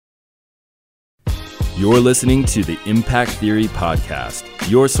You're listening to the Impact Theory Podcast,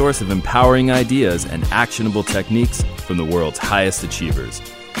 your source of empowering ideas and actionable techniques from the world's highest achievers.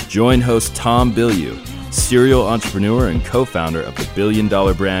 Join host Tom Bilyeu, serial entrepreneur and co-founder of the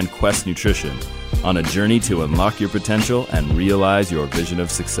billion-dollar brand Quest Nutrition, on a journey to unlock your potential and realize your vision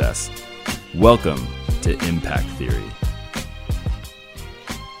of success. Welcome to Impact Theory.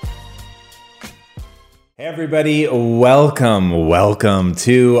 Hey everybody, welcome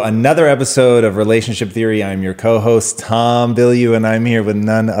to another episode of Relationship Theory. I'm your co-host, Tom Bilyeu, and I'm here with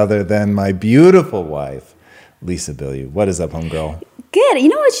none other than my beautiful wife, Lisa Bilyeu. What is up, homegirl? Good. You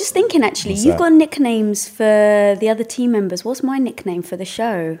know, I was just thinking, actually, What's you've that? got nicknames for the other team members. What's my nickname for the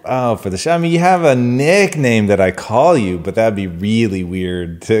show? Oh, for the show. I mean, you have a nickname that I call you, but that'd be really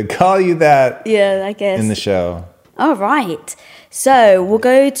weird to call you that Yeah, I guess. in the show. All right. So we'll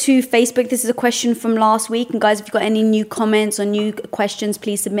go to Facebook. This is a question from last week. And guys, if you've got any new comments or new questions,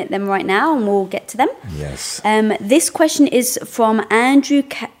 please submit them right now and we'll get to them. Yes. This question is from Andrew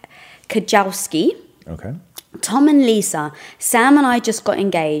Kajowski. Okay. Tom and Lisa, Sam and I just got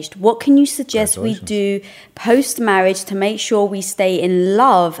engaged. What can you suggest we do post-marriage to make sure we stay in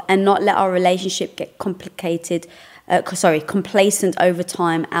love and not let our relationship get complacent over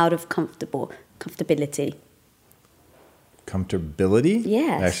time out of comfortability? Comfortability?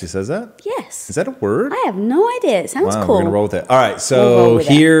 Yes. It actually says that? Yes. Is that a word? I have no idea. It sounds Wow, cool. we're going to roll with it. All right, We'll so roll with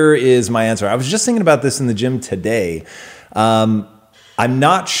it. here is my answer. I was just thinking about this in the gym today. I'm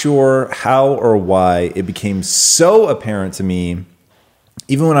not sure how or why it became so apparent to me,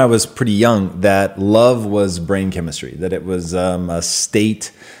 even when I was pretty young, that love was brain chemistry, that it was a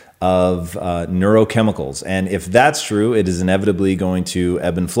state of neurochemicals. And if that's true, it is inevitably going to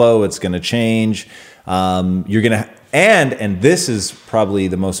ebb and flow. It's going to change. You're going to... And this is probably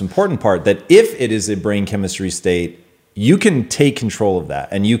the most important part, that if it is a brain chemistry state, you can take control of that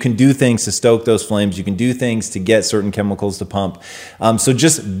and you can do things to stoke those flames. You can do things to get certain chemicals to pump. So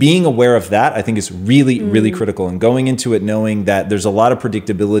just being aware of that, I think is really, really critical, and going into it knowing that there's a lot of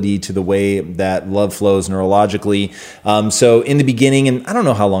predictability to the way that love flows neurologically. So in the beginning, and I don't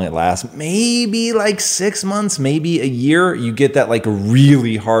know how long it lasts, maybe like 6 months, maybe a year, you get that like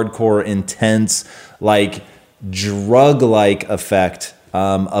really hardcore, intense, like drug-like effect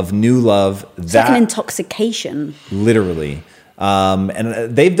of new love. It's like an intoxication. Literally.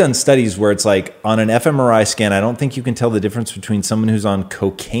 And they've done studies where it's like on an fMRI scan, I don't think you can tell the difference between someone who's on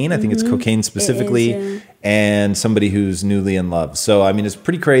cocaine, I think it's cocaine specifically, It is, yeah. and somebody who's newly in love. So, I mean, it's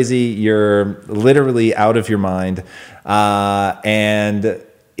pretty crazy. You're literally out of your mind. And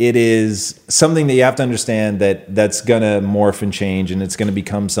it is something that you have to understand that's going to morph and change, and it's going to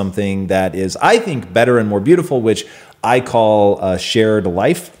become something that is, I think, better and more beautiful, which I call shared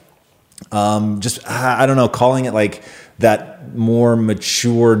life. I don't know, calling it like that more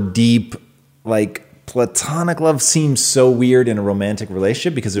mature, deep, like platonic love seems so weird in a romantic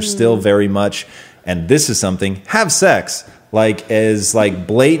relationship, because there's still very much, and this is something, have sex. Like, as like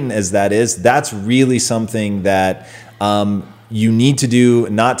blatant as that is, that's really something that you need to do,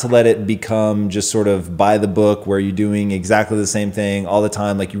 not to let it become just sort of by the book where you're doing exactly the same thing all the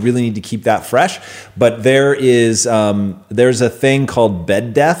time. Like, you really need to keep that fresh. But there's a thing called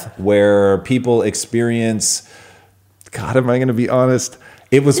bed death where people experience, God, am I going to be honest?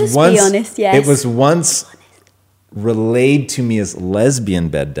 It was Just once, be honest, yes. It was once relayed to me as lesbian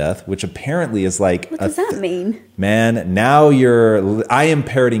bed death, which apparently is like, What does that mean? man, now I am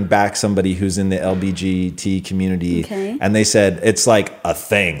parroting back somebody who's in the LGBT community. Okay. And they said it's like a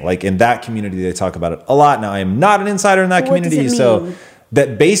thing. Like, in that community, they talk about it a lot. Now, I am not an insider in that What does community. it So mean?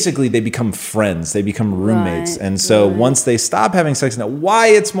 that basically they become friends. They become roommates. Right, And so right. once they stop having sex, now why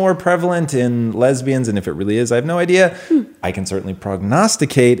it's more prevalent in lesbians, and if it really is, I have no idea. I can certainly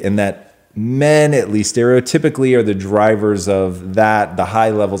prognosticate in that men, at least stereotypically, are the drivers of that. The high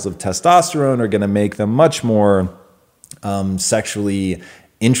levels of testosterone are going to make them much more sexually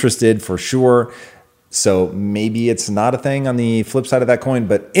interested, for sure. So maybe it's not a thing on the flip side of that coin.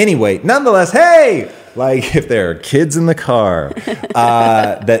 But anyway, nonetheless, hey, like, if there are kids in the car,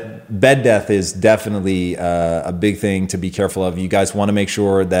 that bed death is definitely a big thing to be careful of. You guys want to make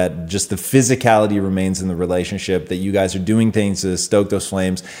sure that just the physicality remains in the relationship, that you guys are doing things to stoke those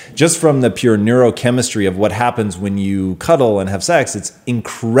flames. Just from the pure neurochemistry of what happens when you cuddle and have sex, it's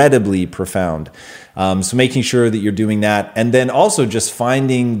incredibly profound. So making sure that you're doing that, and then also just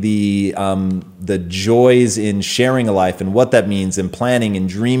finding the joys in sharing a life and what that means, and planning and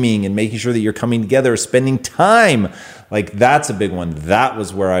dreaming and making sure that you're coming together, spending time. Like, that's a big one. That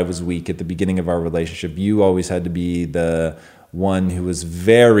was where I was weak at the beginning of our relationship. You always had to be the one who was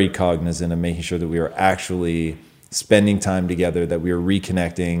very cognizant of making sure that we were actually spending time together, that we were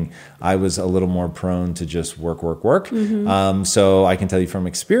reconnecting. I was a little more prone to just work. So I can tell you from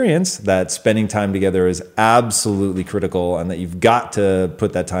experience that spending time together is absolutely critical, and that you've got to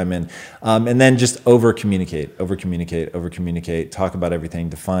put that time in. And then just over communicate, talk about everything,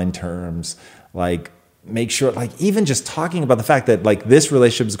 define terms, like make sure, like even just talking about the fact that like this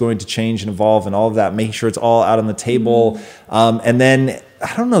relationship is going to change and evolve and all of that, making sure it's all out on the table. And then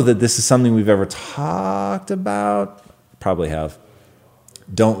I don't know that this is something we've ever talked about. Probably have.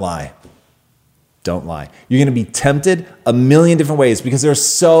 Don't lie. Don't lie. You're going to be tempted a million different ways because there are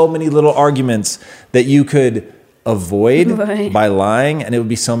so many little arguments that you could avoid by lying, and it would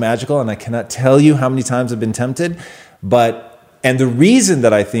be so magical. And I cannot tell you how many times I've been tempted, and the reason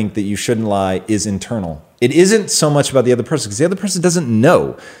that I think that you shouldn't lie is internal. It isn't so much about the other person because the other person doesn't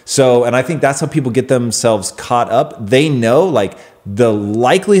know. So, and I think that's how people get themselves caught up. They know, like, the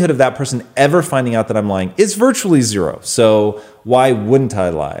likelihood of that person ever finding out that I'm lying is virtually zero. So why wouldn't I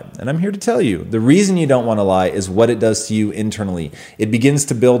lie? And I'm here to tell you, the reason you don't want to lie is what it does to you internally. It begins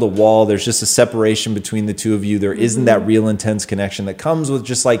to build a wall. There's just a separation between the two of you. There isn't that real intense connection that comes with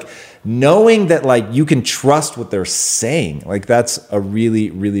just like knowing that like you can trust what they're saying. Like that's a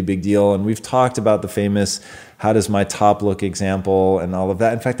really, really big deal. And we've talked about the famous, how does my top look example and all of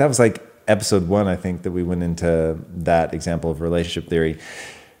that. In fact, that was like episode 1, I think, that we went into that example of relationship theory.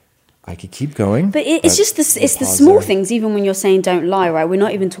 I could keep going. But it's just the small things, even when you're saying don't lie, right? We're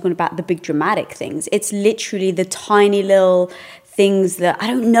not even talking about the big dramatic things. It's literally the tiny little things that, I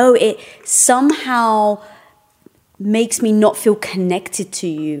don't know, it somehow makes me not feel connected to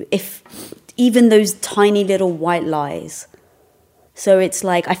you, if even those tiny little white lies. So it's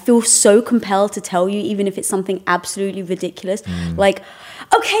like, I feel so compelled to tell you, even if it's something absolutely ridiculous. Like,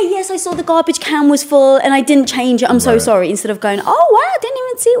 okay, yes, I saw the garbage can was full and I didn't change it. I'm so sorry. Instead of going, oh, wow, I didn't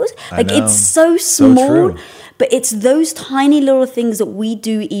even see it was. Like, it's so small. But it's those tiny little things that we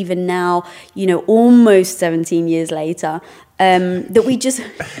do even now, you know, almost 17 years later, that we just...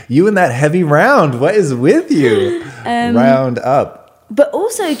 You and that heavy round. What is with you? Round up. But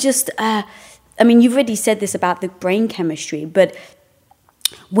also just, I mean, you've already said this about the brain chemistry, but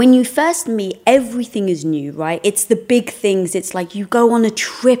when you first meet, everything is new, right? It's the big things. It's like you go on a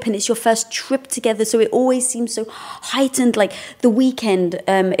trip and it's your first trip together. So it always seems so heightened. Like the weekend,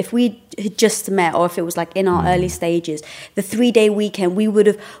 if we had just met, or if it was like in our early stages, the 3-day weekend, we would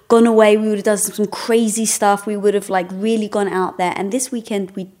have gone away. We would have done some crazy stuff. We would have like really gone out there. And this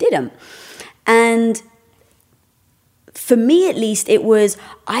weekend we didn't. And for me, at least, it was,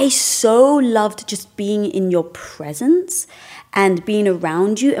 I so loved just being in your presence and being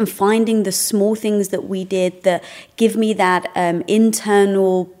around you and finding the small things that we did that give me that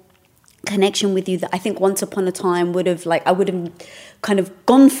internal connection with you that I think once upon a time would have, like, I would have kind of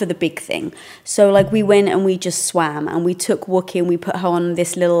gone for the big thing. So like we went and we just swam and we took Wookie and we put her on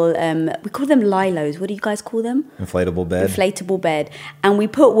this little, we call them lilos. What do you guys call them? Inflatable bed. Inflatable bed. And we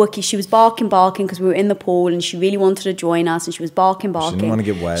put Wookie, she was barking because we were in the pool and she really wanted to join us and she was barking. She didn't want to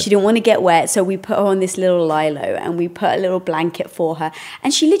get wet. She didn't want to get wet. So we put her on this little lilo and we put a little blanket for her.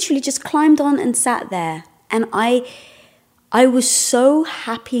 And she literally just climbed on and sat there. And I was so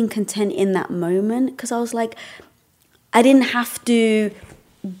happy and content in that moment because I was like, I didn't have to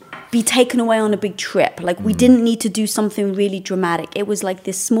be taken away on a big trip. Like, we didn't need to do something really dramatic. It was like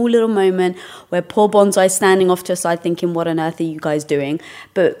this small little moment where poor Bonsai's standing off to a side thinking, what on earth are you guys doing?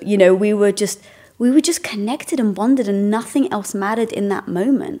 But, you know, we were just connected and bonded and nothing else mattered in that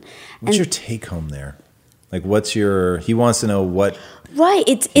moment. What's your take home there? Like, he wants to know what... Right,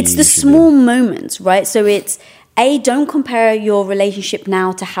 it's the small moments, right? So it's... don't compare your relationship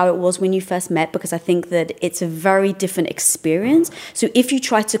now to how it was when you first met, because I think that it's a very different experience. So if you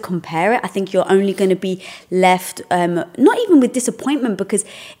try to compare it, I think you're only going to be left, not even with disappointment, because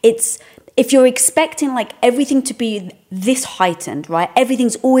if you're expecting like everything to be this heightened, right?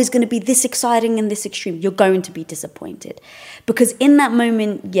 Everything's always going to be this exciting and this extreme. You're going to be disappointed. Because in that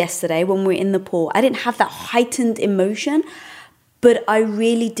moment yesterday, when we were in the pool, I didn't have that heightened emotion, but I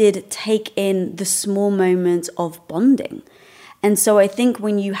really did take in the small moments of bonding. And so I think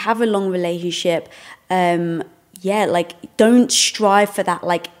when you have a long relationship, like don't strive for that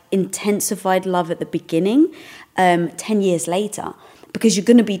like intensified love at the beginning, 10 years later, because you're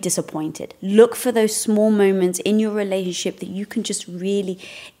going to be disappointed. Look for those small moments in your relationship that you can just really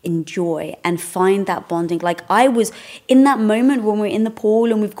enjoy and find that bonding. Like I was in that moment when we're in the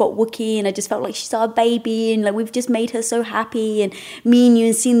pool and we've got Wookie and I just felt like she's our baby and like we've just made her so happy, and me and you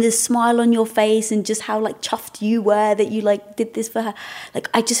and seeing this smile on your face and just how like chuffed you were that you like did this for her. Like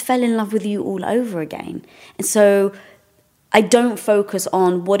I just fell in love with you all over again. And so I don't focus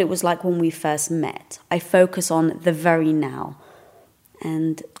on what it was like when we first met. I focus on the very now.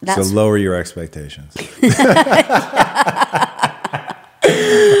 And that's... So lower your expectations.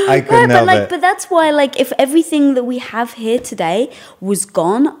 I couldn't help it. But that's why, like, if everything that we have here today was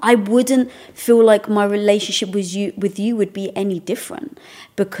gone, I wouldn't feel like my relationship with you would be any different,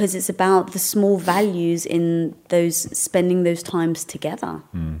 because it's about the small values in spending those times together.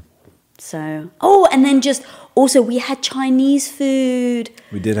 So, and then just also we had Chinese food.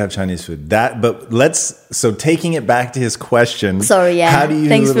 We did have Chinese food. So taking it back to his question. Sorry, yeah. How do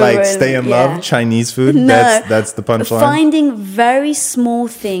you stay in love? Chinese food? No, that's the punchline. Finding very small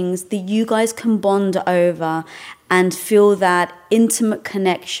things that you guys can bond over and feel that intimate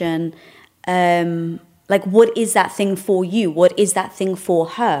connection. Like, what is that thing for you? What is that thing for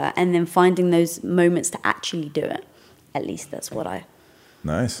her? And then finding those moments to actually do it. At least that's what I...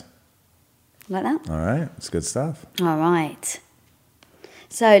 Nice. Like that? All right. It's good stuff. All right.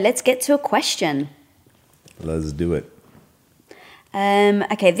 So let's get to a question. Let's do it.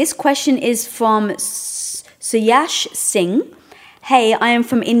 Okay, this question is from Suyash Singh. Hey, I am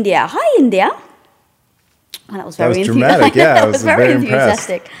from India. Hi, India. Oh, that was very dramatic. Yeah, that was very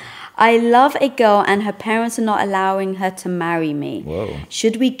enthusiastic. Impressed. I love a girl and her parents are not allowing her to marry me. Whoa.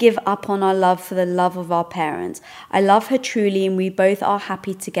 Should we give up on our love for the love of our parents? I love her truly and we both are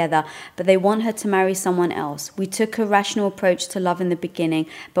happy together, but they want her to marry someone else. We took a rational approach to love in the beginning,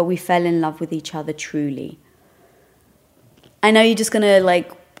 but we fell in love with each other truly. I know you're just going to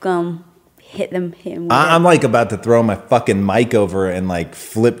like hit him with I'm like about to throw my fucking mic over and like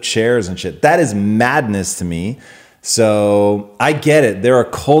flip chairs and shit. That is madness to me. So I get it. There are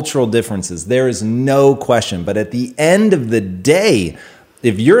cultural differences. There is no question. But at the end of the day,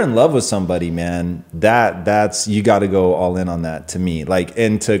 if you're in love with somebody, man, that's you got to go all in on that to me. Like,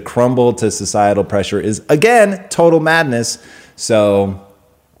 and to crumble to societal pressure is, again, total madness. So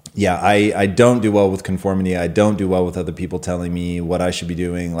yeah, I don't do well with conformity. I don't do well with other people telling me what I should be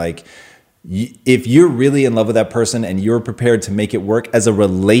doing. Like, if you're really in love with that person and you're prepared to make it work as a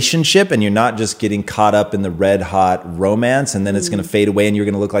relationship and you're not just getting caught up in the red hot romance and then it's going to fade away and you're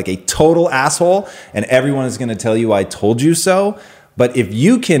going to look like a total asshole and everyone is going to tell you I told you so. But if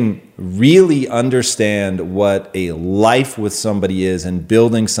you can really understand what a life with somebody is and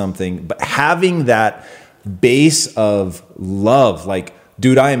building something, but having that base of love, like,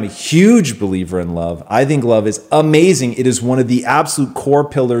 dude, I am a huge believer in love. I think love is amazing. It is one of the absolute core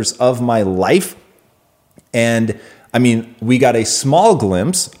pillars of my life. And I mean, we got a small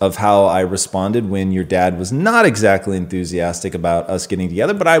glimpse of how I responded when your dad was not exactly enthusiastic about us getting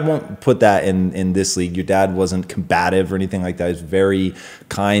together, but I won't put that in this league. Your dad wasn't combative or anything like that. He was very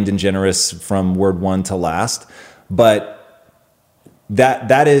kind and generous from word one to last. But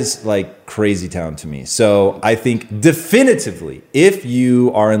that is like crazy town to me. So I think definitively, if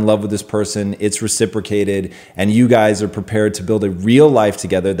you are in love with this person, it's reciprocated and you guys are prepared to build a real life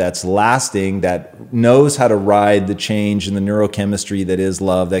together that's lasting, that knows how to ride the change in the neurochemistry that is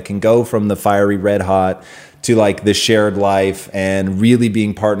love, that can go from the fiery red hot to like the shared life and really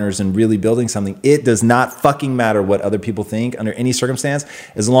being partners and really building something. It does not fucking matter what other people think under any circumstance.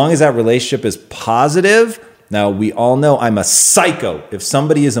 As long as that relationship is positive. Now, we all know I'm a psycho. If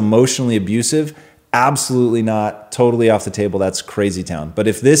somebody is emotionally abusive, absolutely not, totally off the table. That's crazy town. But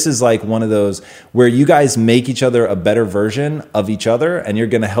if this is like one of those where you guys make each other a better version of each other and you're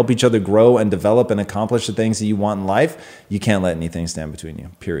going to help each other grow and develop and accomplish the things that you want in life, you can't let anything stand between you,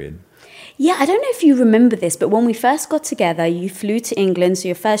 period. Yeah, I don't know if you remember this, but when we first got together, you flew to England. So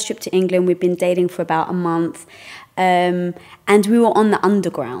your first trip to England, we've been dating for about a month. And we were on the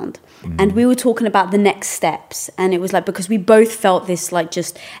Underground. And we were talking about the next steps. And it was like, because we both felt this like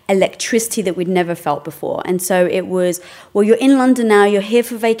just electricity that we'd never felt before. And so it was, well, you're in London now, you're here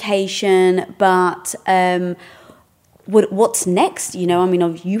for vacation, but what's next? You know, I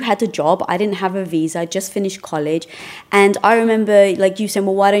mean, you had a job, I didn't have a visa, I just finished college. And I remember like you saying,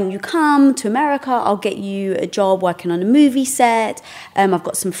 well, why don't you come to America? I'll get you a job working on a movie set. I've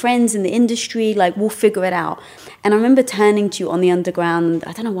got some friends in the industry, like we'll figure it out. And I remember turning to you on the Underground.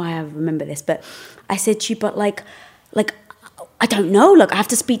 I don't know why I remember this, but I said to you, but like, I don't know. Like, I have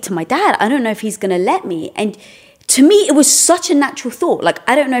to speak to my dad. I don't know if he's going to let me. And to me, it was such a natural thought. Like,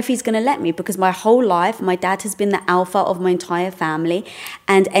 I don't know if he's going to let me because my whole life, my dad has been the alpha of my entire family.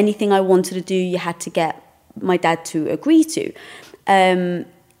 And anything I wanted to do, you had to get my dad to agree to. And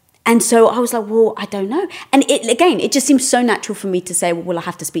so I was like, well, I don't know. And it just seemed so natural for me to say, well, I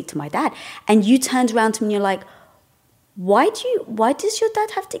have to speak to my dad. And you turned around to me and you're like, why does your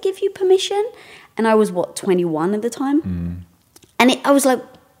dad have to give you permission? And I was 21 at the time. And I was like,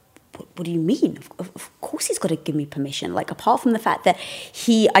 what do you mean? Of course he's got to give me permission. Like, apart from the fact that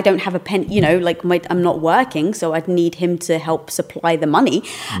I don't have a pen, you know, like I'm not working, so I'd need him to help supply the money.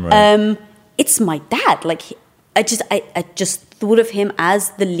 Right. It's my dad. Like, I just thought of him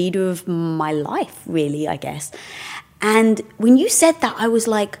as the leader of my life, really, I guess. And when you said that, I was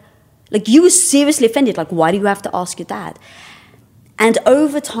like you were seriously offended. Like, why do you have to ask your dad? And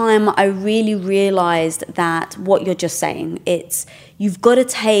over time, I really realized that what you're just saying, you've got to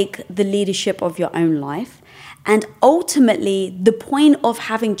take the leadership of your own life. And ultimately, the point of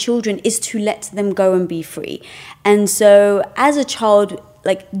having children is to let them go and be free. And so as a child,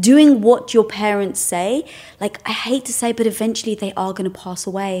 like, doing what your parents say, like, I hate to say, but eventually they are going to pass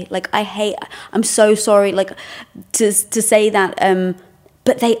away. Like, I'm so sorry, like, to say that,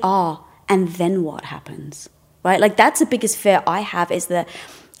 but they are. And then what happens? Right? Like, that's the biggest fear I have, is that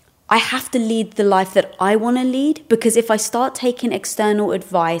I have to lead the life that I want to lead, because if I start taking external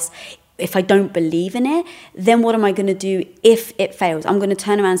advice, if I don't believe in it, then what am I going to do if it fails? I'm going to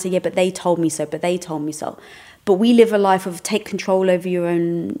turn around and say, yeah, but they told me so, but they told me so. But we live a life of take control over your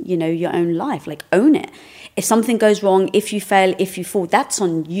own, you know, your own life. Like, own it. If something goes wrong, if you fail, if you fall, that's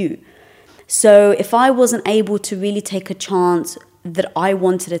on you. So if I wasn't able to really take a chance that I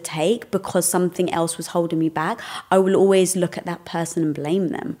wanted to take because something else was holding me back, I will always look at that person and blame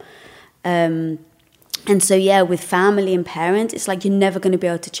them. And so, yeah, with family and parents, it's like you're never going to be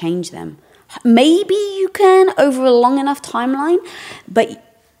able to change them. Maybe you can over a long enough timeline, but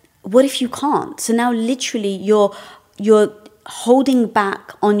what if you can't? So now literally you're holding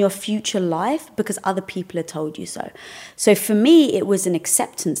back on your future life because other people have told you so. So for me, it was an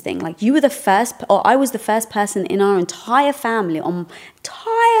acceptance thing. Like, you were the first, or I was the first person in our entire family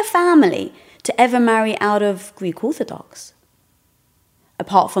to ever marry out of Greek Orthodox.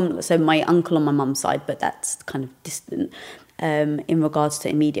 Apart from, so my uncle on my mum's side, but that's kind of distant in regards to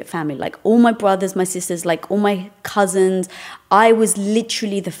immediate family. Like, all my brothers, my sisters, like all my cousins, I was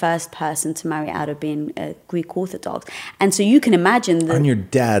literally the first person to marry out of being Greek Orthodox. And so you can imagine on your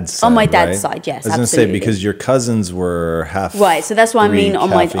dad's side, on my dad's right? side, yes, I was going to say, because your cousins were half right. So that's what Greek, I mean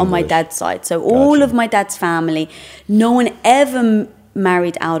on my dad's side. So all of my dad's family, no one ever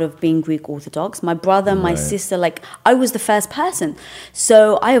married out of being Greek Orthodox. My brother, my sister, like, I was the first person.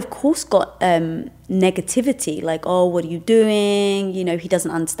 So I, of course, got negativity, like, oh, what are you doing? You know, he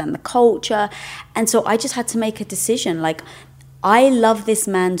doesn't understand the culture. And so I just had to make a decision. Like, I love this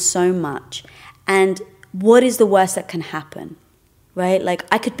man so much. And what is the worst that can happen? Right? Like,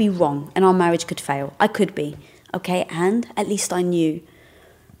 I could be wrong and our marriage could fail. I could be. Okay? And at least I knew.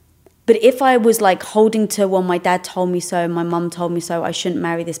 But if I was like holding to, well, my dad told me so, my mum told me so, I shouldn't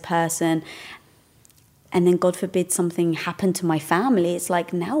marry this person, and then God forbid something happened to my family, it's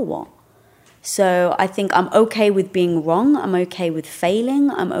like, now what? So I think I'm okay with being wrong. I'm okay with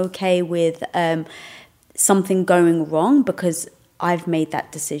failing. I'm okay with something going wrong because I've made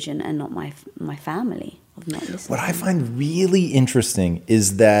that decision and not my family. Of not listening. What I find really interesting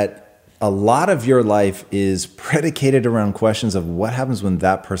is that a lot of your life is predicated around questions of what happens when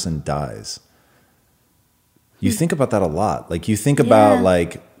that person dies. You think about that a lot. Like, you think about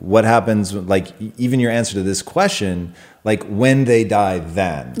like what happens, like even your answer to this question, like when they die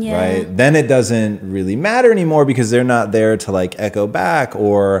then, right? Then it doesn't really matter anymore because they're not there to like echo back,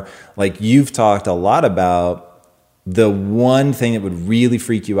 or like you've talked a lot about the one thing that would really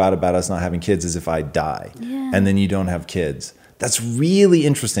freak you out about us not having kids is if I die and then you don't have kids. That's really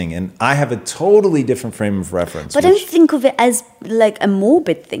interesting. And I have a totally different frame of reference. But don't think of it as like a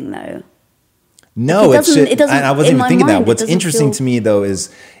morbid thing, though. No, it doesn't. I wasn't even thinking that. What's interesting to me, though,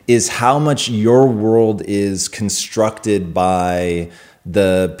 is how much your world is constructed by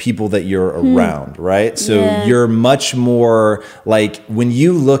the people that you're around, right? So you're much more like, when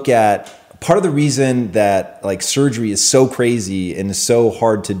you look at, part of the reason that like surgery is so crazy and is so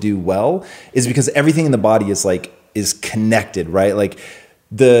hard to do well is because everything in the body is connected, right? Like,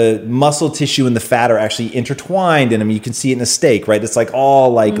 the muscle tissue and the fat are actually intertwined in them. You can see it in a steak, right? It's like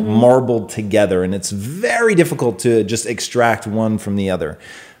all like marbled together, and it's very difficult to just extract one from the other.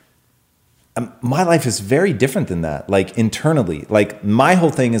 My life is very different than that, like internally. Like, my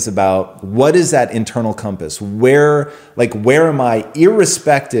whole thing is about what is that internal compass? Where am I,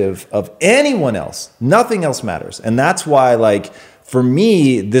 irrespective of anyone else? Nothing else matters. And that's why, like, for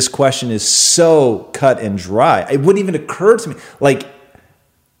me, this question is so cut and dry. It wouldn't even occur to me. Like,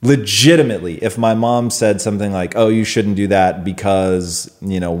 legitimately, if my mom said something like, oh, you shouldn't do that because,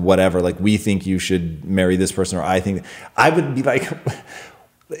 you know, whatever, like, we think you should marry this person, or I think, I would be like,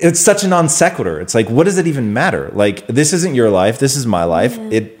 it's such a non sequitur. It's like, what does it even matter? Like, this isn't your life. This is my life.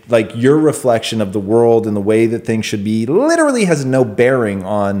 It, like, your reflection of the world and the way that things should be literally has no bearing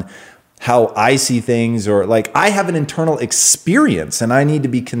on how I see things, or like I have an internal experience and I need to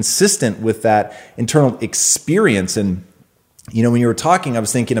be consistent with that internal experience. And, you know, when you were talking, I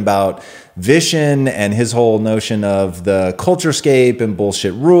was thinking about Vishen and his whole notion of the culturescape and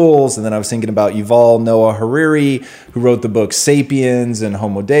bullshit rules. And then I was thinking about Yuval Noah Harari, who wrote the book Sapiens and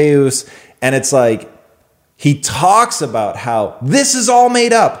Homo Deus. And it's like, he talks about how this is all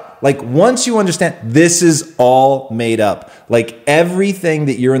made up. Like, once you understand this is all made up, like everything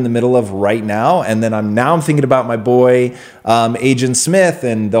that you're in the middle of right now. And then I'm thinking about my boy, Agent Smith,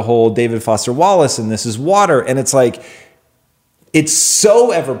 and the whole David Foster Wallace, and This Is Water. And it's like, it's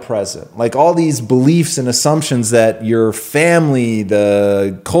so ever present, like all these beliefs and assumptions that your family,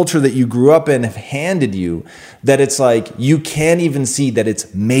 the culture that you grew up in have handed you, that it's like you can't even see that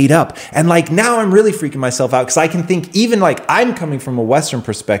it's made up. And like now I'm really freaking myself out because I can think, even like I'm coming from a Western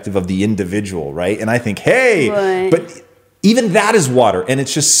perspective of the individual, right? And I think, hey, right. But even that is water. And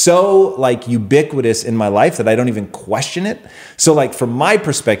it's just so like ubiquitous in my life that I don't even question it. So like from my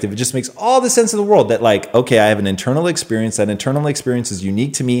perspective, it just makes all the sense in the world that like, okay, I have an internal experience. That internal experience is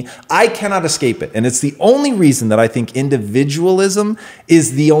unique to me. I cannot escape it. And it's the only reason that I think individualism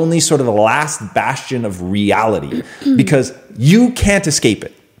is the only sort of the last bastion of reality, because you can't escape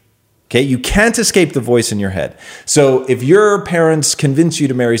it. Okay, you can't escape the voice in your head. So if your parents convince you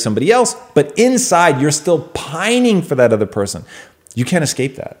to marry somebody else, but inside you're still pining for that other person, you can't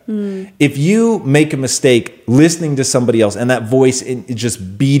escape that. If you make a mistake listening to somebody else and that voice is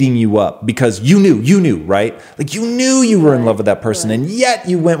just beating you up because you knew, right? Like you knew you were in love with that person, and yet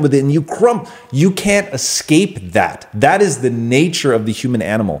you went with it and you can't escape that. That is the nature of the human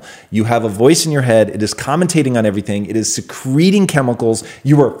animal. You have a voice in your head. It is commentating on everything. It is secreting chemicals.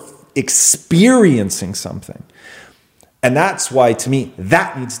 You are experiencing something. And that's why, to me,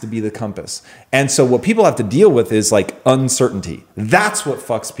 that needs to be the compass. And so what people have to deal with is like uncertainty. That's what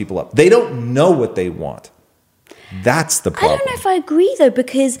fucks people up. They don't know what they want. That's the problem. I don't know if I agree though,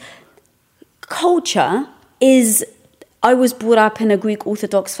 because culture is, I was brought up in a Greek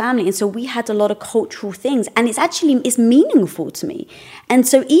Orthodox family, and so we had a lot of cultural things, and it's meaningful to me. And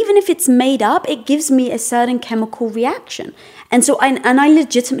so even if it's made up, it gives me a certain chemical reaction. And so I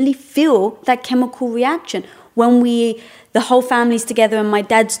legitimately feel that chemical reaction when the whole family's together and my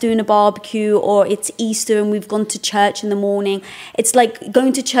dad's doing a barbecue, or it's Easter and we've gone to church in the morning. It's like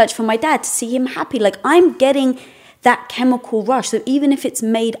going to church for my dad to see him happy. Like I'm getting that chemical rush. So even if it's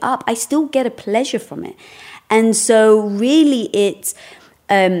made up, I still get a pleasure from it. And so really it's,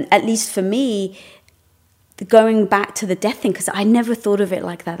 at least for me, going back to the death thing, because I never thought of it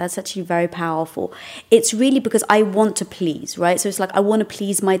like that. That's actually very powerful. It's really because I want to please, right? So it's like I want to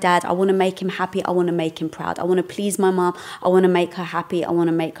please my dad. I want to make him happy. I want to make him proud. I want to please my mom. I want to make her happy. I want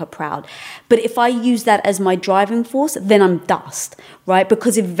to make her proud. But if I use that as my driving force, then I'm dust, right?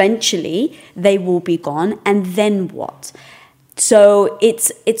 Because eventually they will be gone. And then what? So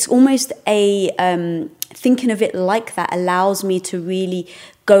it's almost a... thinking of it like that allows me to really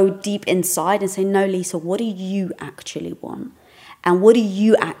go deep inside and say, no, Lisa, what do you actually want? And what do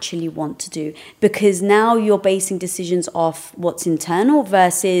you actually want to do? Because now you're basing decisions off what's internal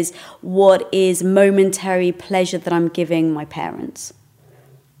versus what is momentary pleasure that I'm giving my parents.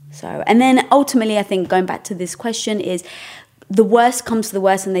 So, and then ultimately, I think going back to this question is, the worst comes to the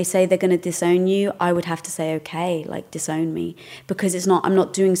worst and they say they're going to disown you, I would have to say, okay, like disown me. Because I'm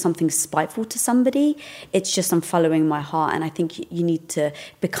not doing something spiteful to somebody. It's just I'm following my heart. And I think you need to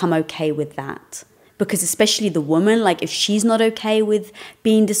become okay with that. Because especially the woman, like if she's not okay with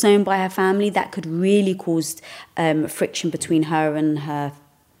being disowned by her family, that could really cause friction between her and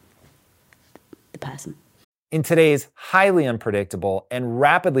the person. In today's highly unpredictable and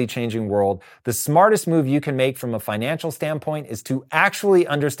rapidly changing world, the smartest move you can make from a financial standpoint is to actually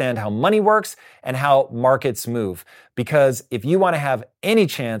understand how money works and how markets move. Because if you want to have any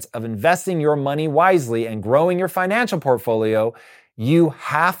chance of investing your money wisely and growing your financial portfolio, you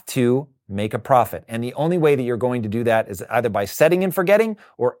have to make a profit. And the only way that you're going to do that is either by setting and forgetting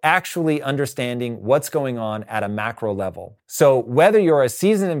or actually understanding what's going on at a macro level. So whether you're a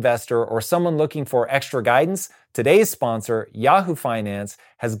seasoned investor or someone looking for extra guidance, today's sponsor, Yahoo Finance,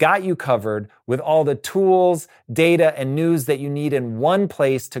 has got you covered with all the tools, data, and news that you need in one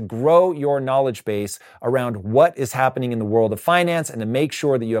place to grow your knowledge base around what is happening in the world of finance and to make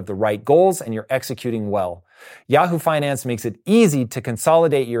sure that you have the right goals and you're executing well. Yahoo Finance makes it easy to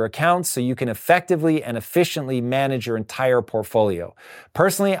consolidate your accounts so you can effectively and efficiently manage your entire portfolio.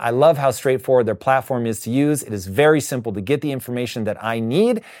 Personally, I love how straightforward their platform is to use. It is very simple to get the information that I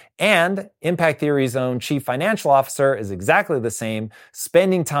need, and Impact Theory's own chief financial financial officer is exactly the same,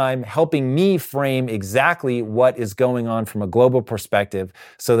 spending time helping me frame exactly what is going on from a global perspective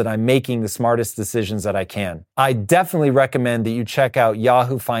so that I'm making the smartest decisions that I can. I definitely recommend that you check out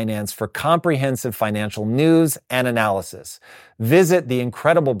Yahoo Finance for comprehensive financial news and analysis. Visit the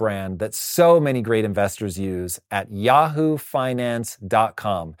incredible brand that so many great investors use at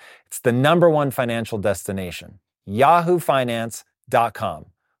yahoofinance.com. It's the #1 financial destination, yahoofinance.com.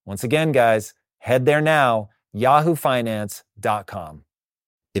 Once again, guys, head there now, yahoofinance.com.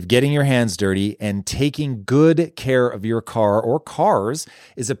 If getting your hands dirty and taking good care of your car or cars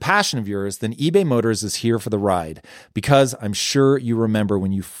is a passion of yours, then eBay Motors is here for the ride. Because I'm sure you remember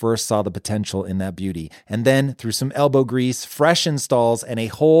when you first saw the potential in that beauty. And then through some elbow grease, fresh installs, and a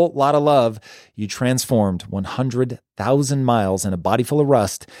whole lot of love, you transformed 100,000 miles and a body full of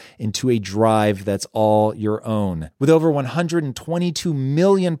rust into a drive that's all your own. With over 122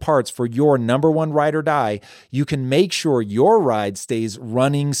 million parts for your #1 ride or die, you can make sure your ride stays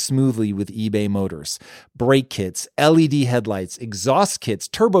running smoothly with eBay Motors. Brake kits, LED headlights, exhaust kits,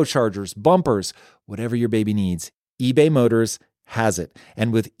 turbochargers, bumpers, whatever your baby needs, eBay Motors has it.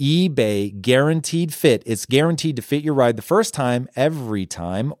 And with eBay Guaranteed Fit, it's guaranteed to fit your ride the first time, every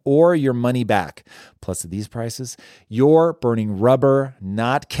time, or your money back. Plus, at these prices, you're burning rubber,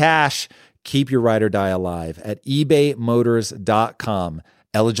 not cash. Keep your ride or die alive at ebaymotors.com.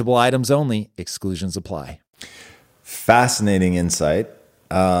 Eligible items only. Exclusions apply. Fascinating insight.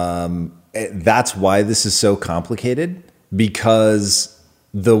 That's why this is so complicated, because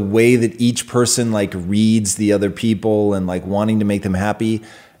the way that each person like reads the other people and like wanting to make them happy.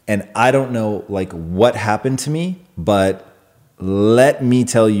 And I don't know like what happened to me, but let me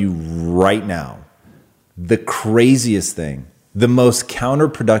tell you right now, the craziest thing, the most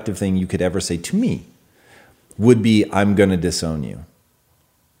counterproductive thing you could ever say to me would be, I'm going to disown you.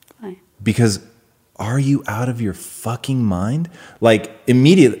 Why? Because are you out of your fucking mind? Like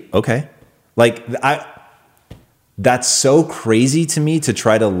immediately, okay. Like that's so crazy to me to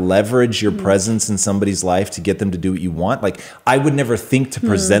try to leverage your presence in somebody's life to get them to do what you want. Like I would never think to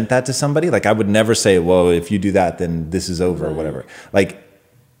present that to somebody. Like I would never say, well, if you do that, then this is over or whatever. Like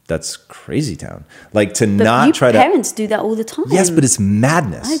that's crazy town. Like to but not try to. Parents do that all the time. Yes, but it's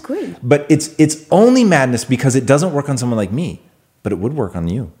madness. I agree. But it's only madness because it doesn't work on someone like me, but it would work on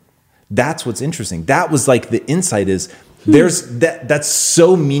you. That's what's interesting. That was like the insight is there's that's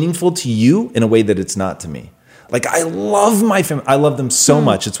so meaningful to you in a way that it's not to me. Like I love my family. I love them so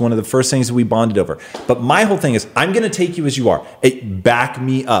much. It's one of the first things that we bonded over. But my whole thing is I'm going to take you as you are. Back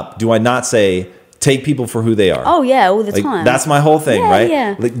me up. Do I not say take people for who they are? Oh yeah, all the time. That's my whole thing, right?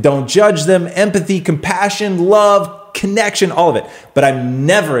 Yeah. Like don't judge them. Empathy, compassion, love, connection, all of it. But I'm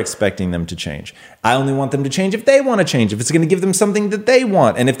never expecting them to change. I only want them to change if they want to change, if it's going to give them something that they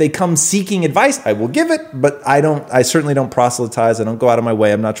want. And if they come seeking advice, I will give it, but I certainly don't proselytize. I don't go out of my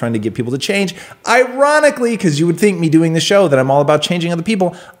way. I'm not trying to get people to change. Ironically, because you would think me doing the show that I'm all about changing other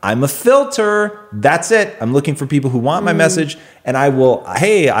people, I'm a filter. That's it. I'm looking for people who want my message, and I will,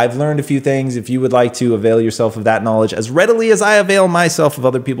 hey, I've learned a few things. If you would like to avail yourself of that knowledge as readily as I avail myself of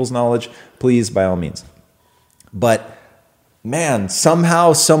other people's knowledge, please, by all means. But man,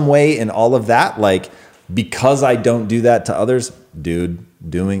 somehow, some way in all of that, like because I don't do that to others, dude,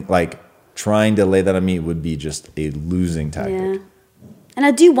 trying to lay that on me would be just a losing tactic. Yeah. And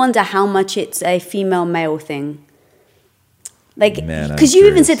I do wonder how much it's a female male thing. Like, because you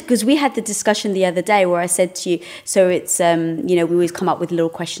even said, because we had the discussion the other day where I said to you, so it's, we always come up with little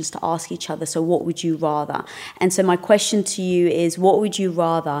questions to ask each other. So what would you rather? And so my question to you is, what would you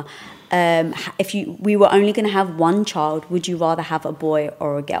rather? If we were only going to have one child, would you rather have a boy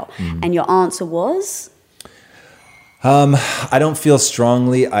or a girl? And your answer was? I don't feel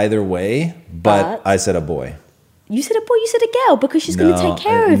strongly either way, but I said a boy. You said a boy, you said a girl, because she's going to take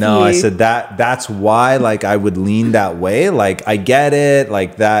care of you. No, I said that's why, like, I would lean that way. Like, I get it,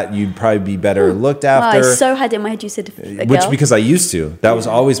 like, that you'd probably be better looked after. I so had it in my head you said a girl. Because I used to. That was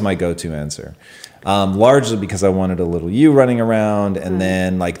always my go-to answer. Largely because I wanted a little you running around. And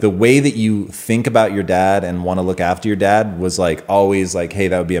then, like, the way that you think about your dad and want to look after your dad was, like, always, like, hey,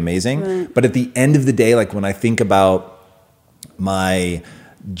 that would be amazing. Right. But at the end of the day, like, when I think about my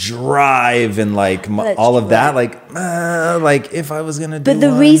drive and like all of that, like if I was gonna do. But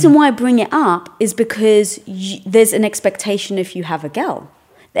the reason why I bring it up is because there's an expectation if you have a girl.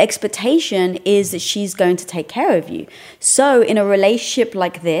 The expectation is that she's going to take care of you. So in a relationship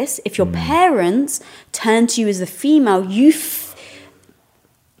like this, if your parents turn to you as a female,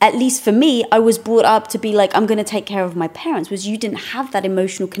 at least for me, I was brought up to be like, I'm going to take care of my parents, because you didn't have that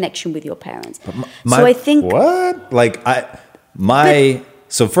emotional connection with your parents. So I think what, like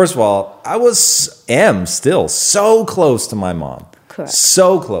So first of all, am still so close to my mom. Correct.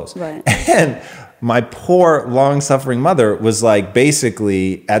 So close. Right. And my poor, long-suffering mother was like,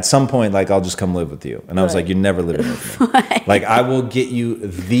 basically, at some point, like, I'll just come live with you. And I was like, you're never living with me. Right. Like, I will get you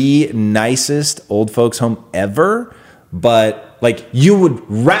the nicest old folks home ever, but, like, you would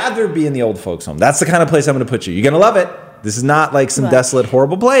rather be in the old folks home. That's the kind of place I'm going to put you. You're going to love it. This is not like some desolate,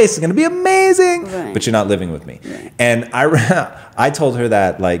 horrible place. It's going to be amazing, but you're not living with me. Right. And I told her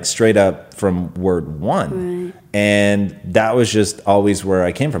that, like, straight up from word one. Right. And that was just always where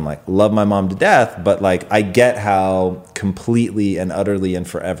I came from. Like, love my mom to death, but, like, I get how completely and utterly and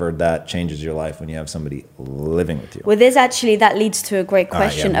forever that changes your life when you have somebody living with you. Well, that leads to a great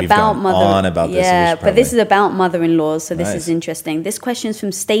question we've about gone mother. on about this. Yeah, but this is about mother-in-laws, so this Nice. is interesting. This question is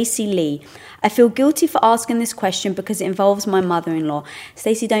from Stacey Lee. I feel guilty for asking this question because it involves my mother-in-law.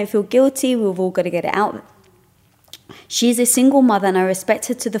 Stacey, don't feel guilty. We've all got to get it out. She is a single mother, and I respect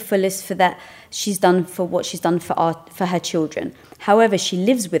her to the fullest for that she's done for what she's done for her children. However, she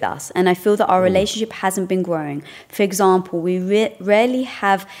lives with us, and I feel that our relationship hasn't been growing. For example, we rarely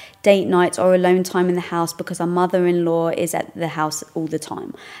have date nights or alone time in the house because our mother-in-law is at the house all the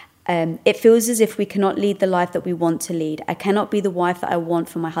time. It feels as if we cannot lead the life that we want to lead. I cannot be the wife that I want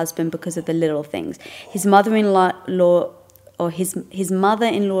for my husband because of the little things. His mother-in-law or his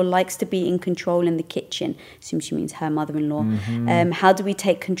mother-in-law likes to be in control in the kitchen. Assume she means her mother-in-law. Mm-hmm. How do we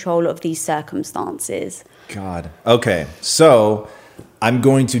take control of these circumstances? God. Okay. So I'm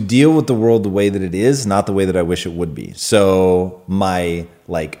going to deal with the world the way that it is, not the way that I wish it would be. So my,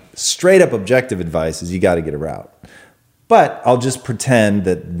 like, straight up objective advice is you got to get a route. But I'll just pretend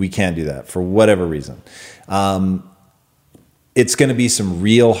that we can't do that for whatever reason. It's going to be some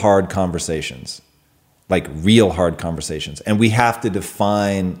real hard conversations. Like real hard conversations. And we have to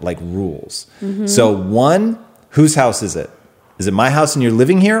define, like, rules. Mm-hmm. So one, whose house is it? Is it my house and you're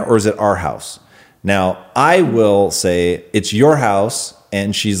living here, or is it our house? Now, I will say it's your house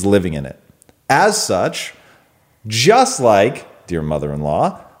and she's living in it. As such, just like, dear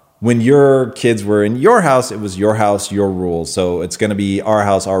mother-in-law, when your kids were in your house, it was your house, your rules. So it's going to be our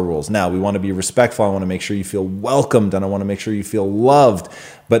house, our rules. Now, we want to be respectful. I want to make sure you feel welcomed, and I want to make sure you feel loved.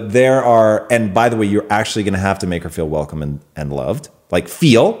 But there are, and by the way, you're actually going to have to make her feel welcome and loved. Like,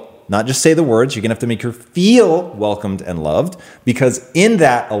 feel, not just say the words. You're going to have to make her feel welcomed and loved, because in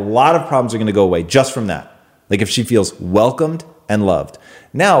that, a lot of problems are going to go away just from that. Like, if she feels welcomed and loved.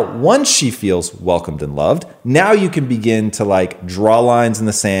 Now, once she feels welcomed and loved, now you can begin to, like, draw lines in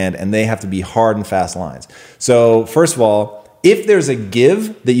the sand, and they have to be hard and fast lines. So first of all, if there's a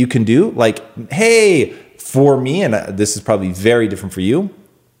give that you can do, like, hey, for me, and this is probably very different for you,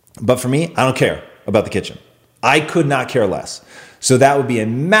 but for me, I don't care about the kitchen. I could not care less. So that would be a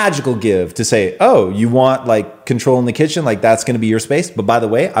magical give to say, oh, you want, like, control in the kitchen? Like, that's going to be your space. But by the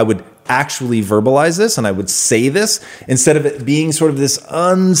way, I would actually verbalize this, and I would say this instead of it being sort of this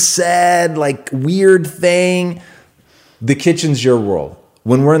unsaid, like, weird thing. The kitchen's your world.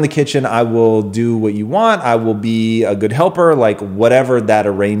 When we're in the kitchen, I will do what you want. I will be a good helper, like, whatever that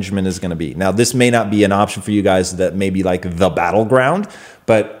arrangement is going to be. Now, this may not be an option for you guys that may be like the battleground,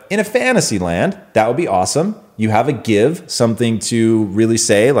 but in a fantasy land, that would be awesome. You have a give, something to really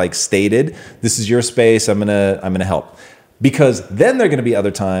say, like, stated, this is your space, I'm gonna help. Because then there are gonna be other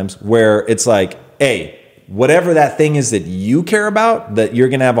times where it's like, hey, whatever that thing is that you care about, that you're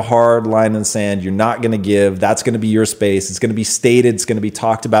gonna have a hard line in the sand, you're not gonna give, that's gonna be your space, it's gonna be stated, it's gonna be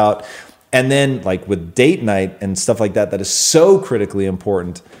talked about. And then, like, with date night and stuff like that, that is so critically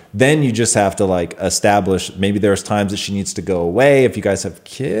important. Then you just have to, like, establish, maybe there's times that she needs to go away. If you guys have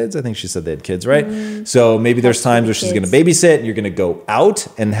kids, I think she said they had kids, right? Mm-hmm. So maybe there's times where she's going to babysit and you're going to go out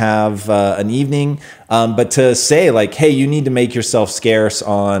and have an evening. But to say, like, hey, you need to make yourself scarce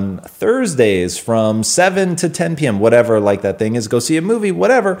on Thursdays from 7 to 10 p.m., whatever, like, that thing is, go see a movie,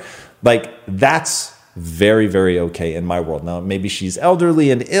 whatever. Like, that's very, very okay in my world. Now, maybe she's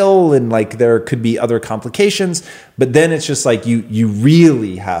elderly and ill and, like, there could be other complications, but then it's just like you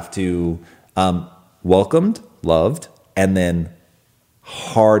really have to welcomed, loved, and then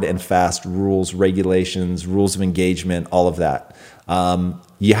hard and fast rules, regulations, rules of engagement, all of that.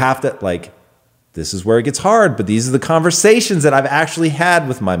 You have to, like, this is where it gets hard, but these are the conversations that I've actually had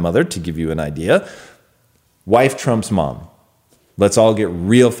with my mother, to give you an idea. Wife trumps mom. Let's all get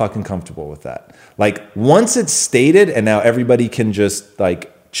real fucking comfortable with that. Like, once it's stated and now everybody can just,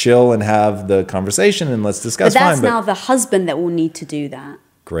 like, chill and have the conversation and let's discuss. But that's now the husband that will need to do that.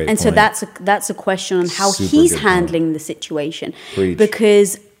 Great and point. So that's a question on how Super he's good handling point. the situation. Preach.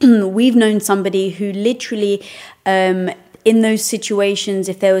 Because we've known somebody who literally in those situations,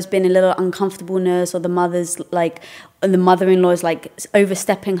 if there has been a little uncomfortableness, or the mother-in-law is like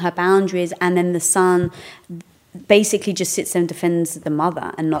overstepping her boundaries, and then the son basically just sits there and defends the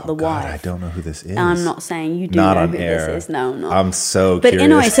mother and not the wife. I don't know who this is. I'm not saying you do not know on who air. this is. No, no. I'm so but curious.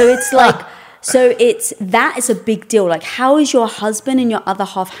 anyway, so it's like, that is a big deal. Like, how is your husband and your other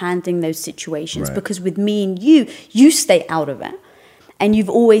half handling those situations? Right. Because with me and you stay out of it. And you've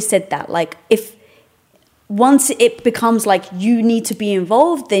always said that. Like, if once it becomes like you need to be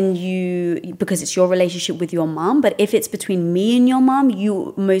involved, then because it's your relationship with your mom. But if it's between me and your mom,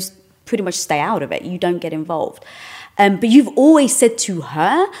 you pretty much stay out of it. You don't get involved. But you've always said to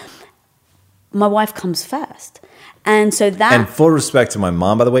her, my wife comes first. And so that... And full respect to my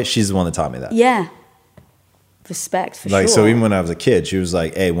mom, by the way, she's the one that taught me that. Yeah. Respect, for sure. So even when I was a kid, she was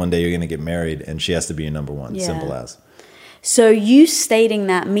like, hey, one day you're going to get married and she has to be your number one. Yeah. Simple as. So you stating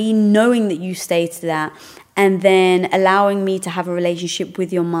that, me knowing that you stated that, and then allowing me to have a relationship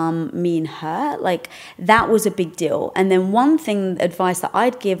with your mom, me and her, like, that was a big deal. And then one advice that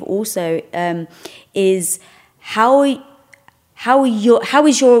I'd give also is how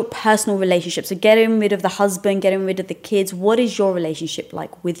is your personal relationship? So getting rid of the husband, getting rid of the kids, what is your relationship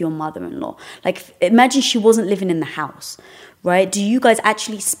like with your mother-in-law? Like, imagine she wasn't living in the house, right? Do you guys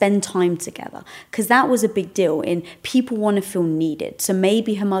actually spend time together? Because that was a big deal. And people want to feel needed. So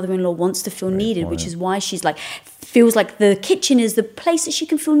maybe her mother-in-law wants to feel needed, which is why she's like, feels like the kitchen is the place that she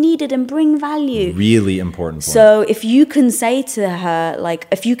can feel needed and bring value. Really important point. So if you can say to her, like,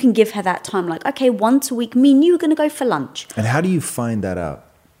 if you can give her that time, like, okay, once a week, me and you are going to go for lunch. And how do you find that out?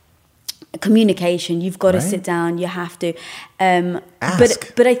 Communication. You've got to sit down. You have to.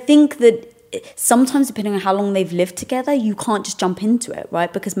 Ask. But I think that sometimes, depending on how long they've lived together, you can't just jump into it,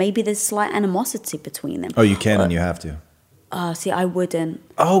 right? Because maybe there's slight animosity between them. Oh, you can and you have to. See, I wouldn't.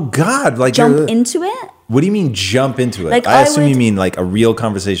 Oh, God. Like jump into it? What do you mean jump into it? Like, I assume you mean like a real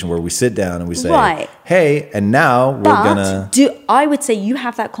conversation where we sit down and we say, right. Hey, and now we're going to... I would say you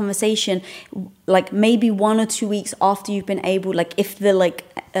have that conversation like maybe 1 or 2 weeks after you've been able, like if the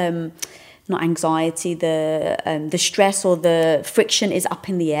not anxiety, the stress or the friction is up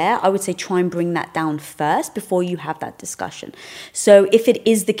in the air, I would say try and bring that down first before you have that discussion. So if it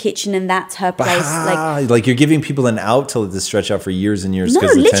is the kitchen and that's her place, like you're giving people an out till it stretch out for years and years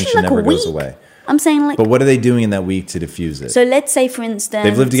because the tension never goes away. I'm saying like... But what are they doing in that week to diffuse it? So let's say, for instance...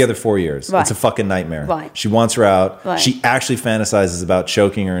 They've lived together 4 years. Right. It's a fucking nightmare. Right. She wants her out. Right. She actually fantasizes about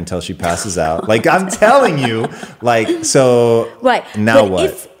choking her until she passes out. Like, I'm telling you. Like, so... Right. Now but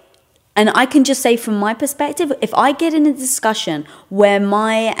what? And I can just say from my perspective, if I get in a discussion where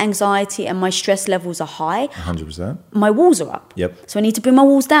my anxiety and my stress levels are high... 100%. My walls are up. Yep. So I need to bring my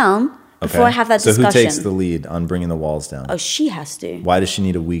walls down before I have that discussion. So who takes the lead on bringing the walls down? Oh, she has to. Why does she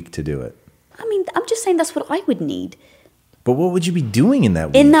need a week to do it? I mean, I'm just saying that's what I would need. But what would you be doing in that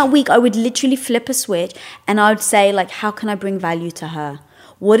week? In that week, I would literally flip a switch and I would say, like, how can I bring value to her?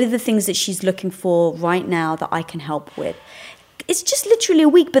 What are the things that she's looking for right now that I can help with? It's just literally a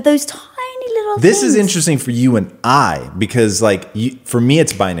week, but those tiny little things. This is interesting for you and I because, like, for me,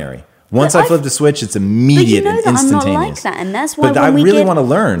 it's binary. Once I flip the switch, it's immediate and instantaneous. I'm not like that, and that's why. But I really want to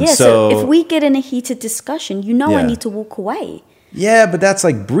learn. Yeah, so if we get in a heated discussion, I need to walk away. Yeah, but that's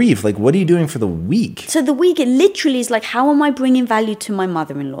like brief. Like, what are you doing for the week? So the week, it literally is like, how am I bringing value to my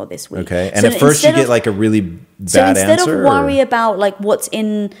mother-in-law this week? Okay, and at first you get like a really bad answer? So instead of worry about like what's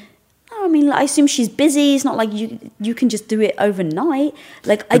in... I mean, I assume she's busy. It's not like you can just do it overnight.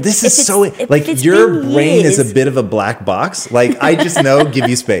 Like, but this is so like your brain is a bit of a black box. Like, I just know, give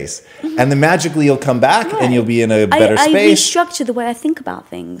you space, and then magically you'll come back and you'll be in a better space. I restructure the way I think about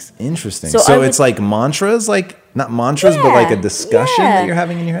things. Interesting. So it's like mantras, like not mantras, but like a discussion that you're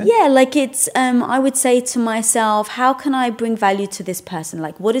having in your head. Yeah, like it's. I would say to myself, how can I bring value to this person?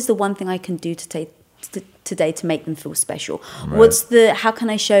 Like, what is the one thing I can do today to make them feel special? Right. How can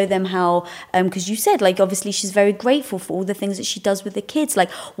I show them how, because you said, like, obviously she's very grateful for all the things that she does with the kids.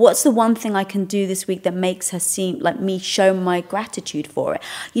 Like, what's the one thing I can do this week that makes her seem like me show my gratitude for it?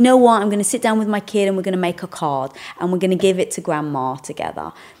 You know what? I'm going to sit down with my kid and we're going to make a card and we're going to give it to grandma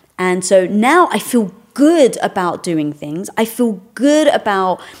together. And so now I feel good about doing things. I feel good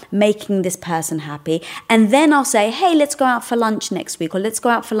about making this person happy. And then I'll say, hey, let's go out for lunch next week, or let's go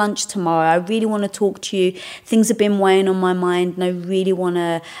out for lunch tomorrow. I really want to talk to you. Things have been weighing on my mind and I really want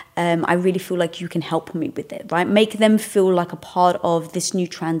to, I really feel like you can help me with it, right? Make them feel like a part of this new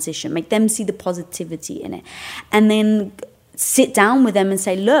transition. Make them see the positivity in it. And then sit down with them and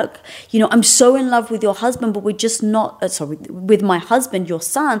say, look, I'm so in love with your husband, but we're just not, with my husband, your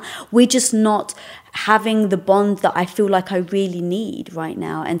son, we're just not having the bond that I feel like I really need right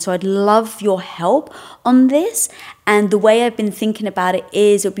now. And so I'd love your help on this. And the way I've been thinking about it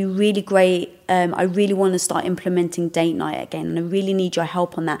is, it'd be really great. I really want to start implementing date night again. And I really need your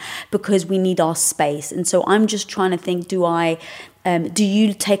help on that, because we need our space. And so I'm just trying to think, do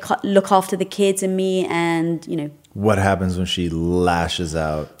you look after the kids and me? And, What happens when she lashes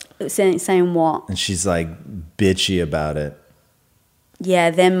out? Saying what? And she's like bitchy about it. Yeah,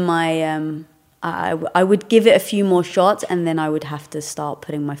 then I would give it a few more shots, and then I would have to start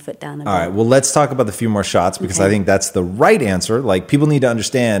putting my foot down. All right, well, let's talk about the few more shots, because I think that's the right answer. Like, people need to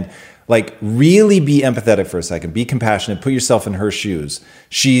understand, like, really be empathetic for a second. Be compassionate. Put yourself in her shoes.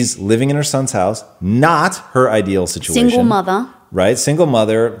 She's living in her son's house, not her ideal situation. Single mother. Right? Single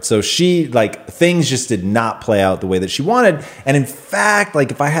mother. So she, like, things just did not play out the way that she wanted. And in fact, like,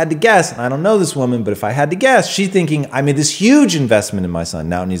 if I had to guess, and I don't know this woman, but if I had to guess, she's thinking, I made this huge investment in my son.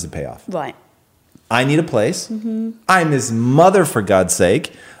 Now it needs to pay off. Right. I need a place. I'm his mother, for God's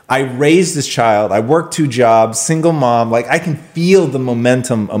sake. I raised this child. I work 2 jobs, single mom. Like, I can feel the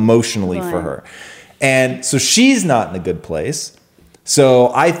momentum emotionally for her. And so she's not in a good place.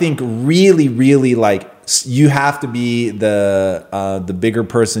 So I think really, really, like, you have to be the bigger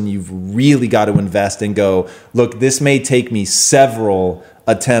person. You've really got to invest and go, look, this may take me several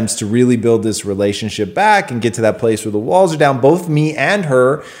attempts to really build this relationship back and get to that place where the walls are down, both me and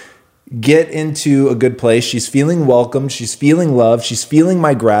her. Get into a good place. She's feeling welcomed. She's feeling loved. She's feeling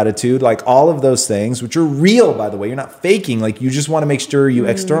my gratitude, like all of those things, which are real, by the way. You're not faking. Like, you just want to make sure you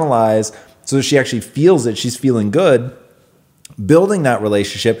externalize so that she actually feels it. She's feeling good. Building that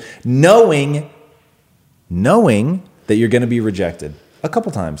relationship, knowing that you're going to be rejected a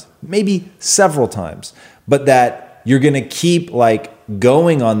couple times, maybe several times, but that you're going to keep, like,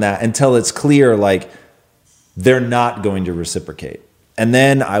 going on that until it's clear, like, they're not going to reciprocate. And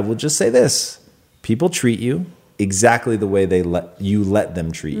then I will just say this: people treat you exactly the way they let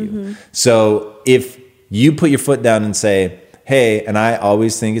them treat you. So if you put your foot down and say, hey, and I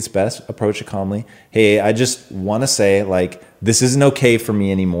always think it's best, approach it calmly. Hey, I just want to say, like, this isn't okay for me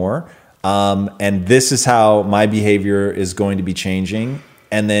anymore. And this is how my behavior is going to be changing.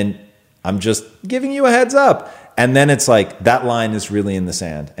 And then I'm just giving you a heads up. And then it's like, that line is really in the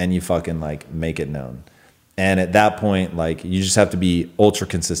sand, and you fucking, like, make it known. And at that point, like, you just have to be ultra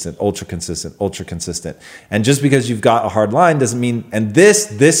consistent. And just because you've got a hard line doesn't mean, and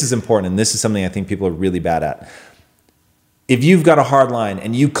this is important, and this is something I think people are really bad at. If you've got a hard line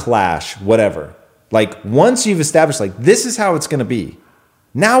and you clash, whatever, like, once you've established, like, this is how it's going to be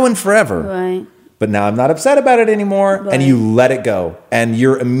now and forever. Right. But now I'm not upset about it anymore. Right. And you let it go. And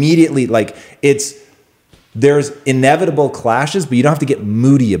you're immediately, like, there's inevitable clashes, but you don't have to get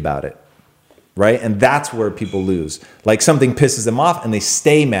moody about it. Right? And that's where people lose. Like, something pisses them off and they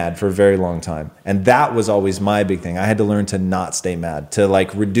stay mad for a very long time. And that was always my big thing. I had to learn to not stay mad, to,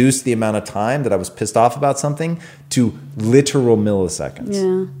 like, reduce the amount of time that I was pissed off about something to literal milliseconds.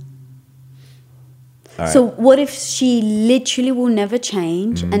 Yeah. All right. So what if she literally will never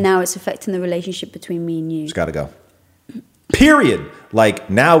change, and now it's affecting the relationship between me and you? She's got to go. Period. Like,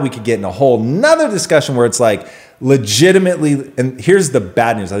 now we could get in a whole nother discussion where it's like, legitimately, and here's the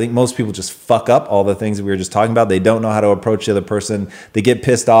bad news. I think most people just fuck up all the things that we were just talking about. They don't know how to approach the other person. They get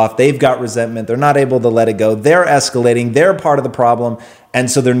pissed off. They've got resentment. They're not able to let it go. They're escalating. They're part of the problem. And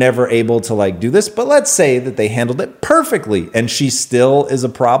so they're never able to, like, do this. But let's say that they handled it perfectly and she still is a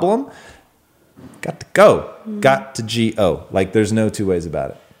problem. Got to go. Got to G-O. Like, there's no two ways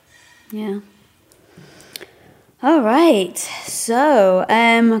about it. Yeah. All right. So,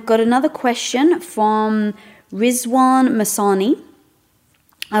 got another question from Rizwan Masani.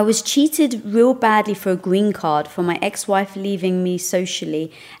 I was cheated real badly for a green card for my ex-wife leaving me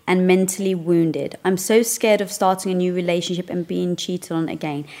socially and mentally wounded. I'm so scared of starting a new relationship and being cheated on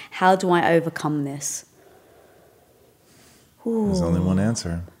again. How do I overcome this? Ooh. There's only one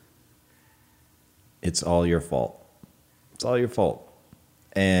answer. It's all your fault. It's all your fault.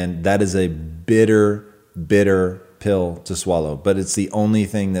 And that is a bitter, bitter pill to swallow. But it's the only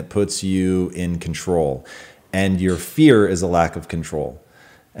thing that puts you in control. And your fear is a lack of control.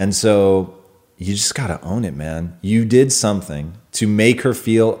 And so you just got to own it, man. You did something to make her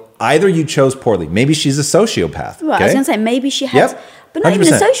feel, either you chose poorly. Maybe she's a sociopath. Right, okay? I was going to say, maybe she has, but not 100%.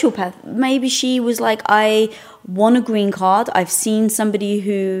 even a sociopath. Maybe she was like, I want a green card. I've seen somebody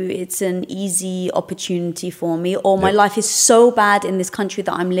who it's an easy opportunity for me, or my life is so bad in this country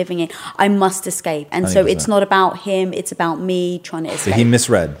that I'm living in, I must escape. And 100%. So it's not about him, it's about me trying to escape. So he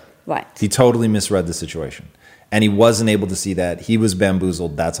misread. Right. He totally misread the situation. and he wasn't able to see that. He was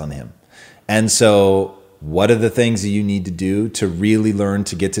bamboozled. That's on him. And so what are the things that you need to do to really learn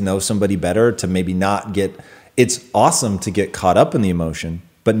to get to know somebody better, to maybe not get, it's awesome to get caught up in the emotion,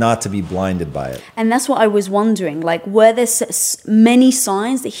 but not to be blinded by it. And that's what I was wondering. Like, were there many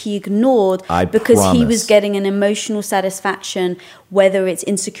signs that he ignored because he was getting an emotional satisfaction, whether it's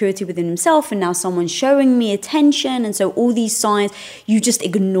insecurity within himself and now someone's showing me attention. And so all these signs you just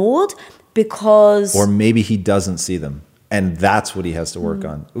ignored because... Or maybe he doesn't see them. And that's what he has to work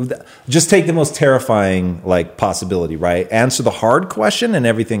on. Just take the most terrifying possibility, right? Answer the hard question and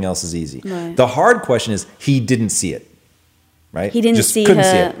everything else is easy. Right. The hard question is he didn't see it. Right? He didn't just see couldn't her,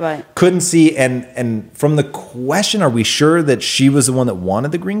 see it. right? Couldn't see, and from the question, are we sure that she was the one that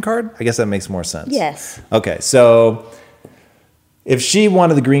wanted the green card? I guess that makes more sense. Yes. Okay, so if she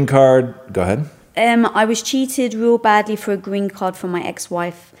wanted the green card, go ahead. I was cheated real badly for a green card from my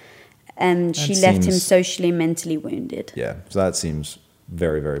ex-wife, and she left him socially and mentally wounded. Yeah, so that seems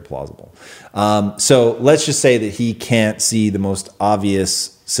very, very plausible. So let's just say that he can't see the most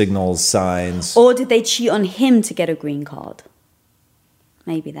obvious signals, signs. Or did they cheat on him to get a green card?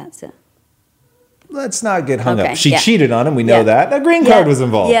 Maybe that's it. Let's not get hung up. She yeah. cheated on him. We know that. The green card was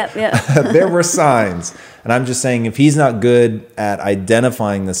involved. Yeah. There were signs. And I'm just saying, if he's not good at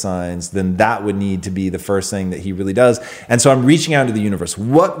identifying the signs, then that would need to be the first thing that he really does. And so I'm reaching out to the universe.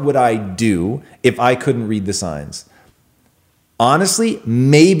 What would I do if I couldn't read the signs? Honestly,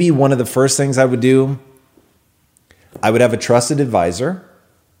 maybe one of the first things I would do, I would have a trusted advisor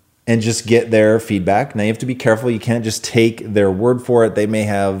and just get their feedback. Now you have to be careful. You can't just take their word for it. They may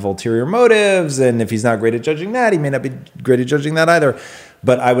have ulterior motives. And if he's not great at judging that, he may not be great at judging that either.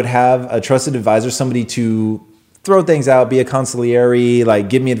 But I would have a trusted advisor, somebody to throw things out, be a consigliere,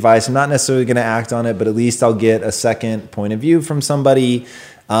 give me advice. I'm not necessarily going to act on it, but at least I'll get a second point of view from somebody.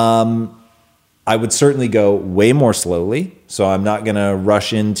 I would certainly go way more slowly. So I'm not going to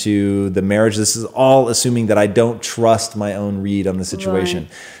rush into the marriage. This is all assuming that I don't trust my own read on the situation.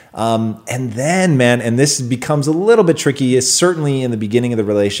 Right. And then, man, and this becomes a little bit tricky, is certainly in the beginning of the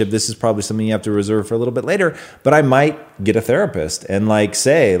relationship. This is probably something you have to reserve for a little bit later, but I might get a therapist and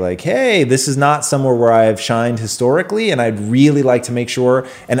say, hey, this is not somewhere where I've shined historically, and I'd really like to make sure.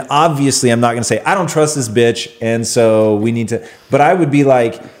 And obviously I'm not going to say, I don't trust this bitch, and so we need to, but I would be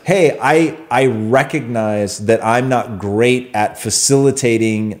like, hey, I recognize that I'm not great at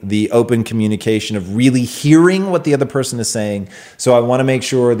facilitating the open communication of really hearing what the other person is saying. So I want to make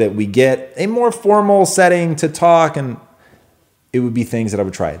sure that we get a more formal setting to talk, and it would be things that I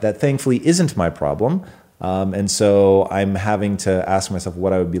would try. That thankfully isn't my problem. And so I'm having to ask myself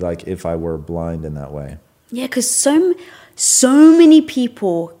what I would be like if I were blind in that way. Yeah, because so many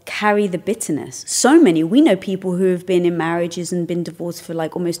people carry the bitterness. So many. We know people who have been in marriages and been divorced for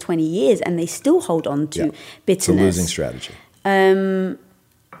almost 20 years, and they still hold on to bitterness. It's a losing strategy.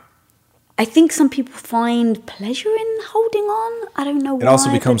 I think some people find pleasure in holding on. I don't know why. It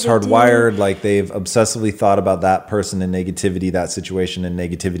also becomes hardwired, they've obsessively thought about that person and negativity, that situation and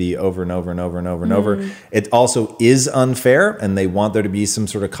negativity over and over and over and over and over. It also is unfair, and they want there to be some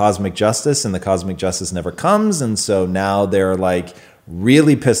sort of cosmic justice, and the cosmic justice never comes. And so now they're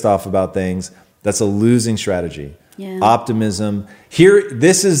really pissed off about things. That's a losing strategy. Yeah. Optimism. Here,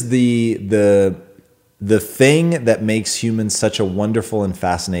 this is the thing that makes humans such a wonderful and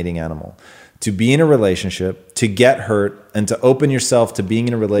fascinating animal. To be in a relationship, to get hurt, and to open yourself to being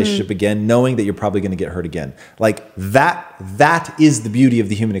in a relationship again, knowing that you're probably going to get hurt again. That is the beauty of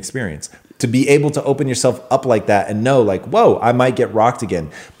the human experience. To be able to open yourself up like that and know whoa, I might get rocked again.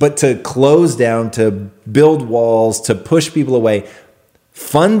 But to close down, to build walls, to push people away,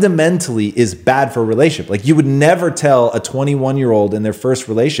 fundamentally is bad for a relationship. You would never tell a 21-year-old in their first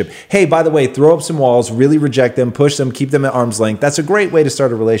relationship, hey, by the way, throw up some walls, really reject them, push them, keep them at arm's length. That's a great way to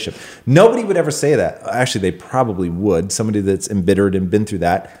start a relationship. Nobody would ever say that. Actually, they probably would. Somebody that's embittered and been through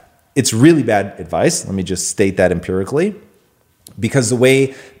that. It's really bad advice. Let me just state that empirically. Because the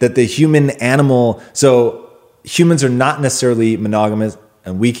way that the human animal, so humans are not necessarily monogamous.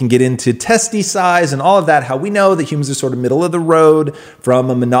 And we can get into testy size and all of that, how we know that humans are sort of middle of the road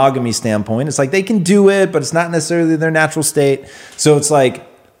from a monogamy standpoint. It's they can do it, but it's not necessarily their natural state. So it's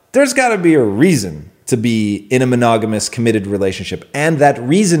there's got to be a reason to be in a monogamous, committed relationship. And that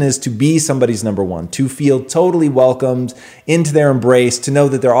reason is to be somebody's number one, to feel totally welcomed into their embrace, to know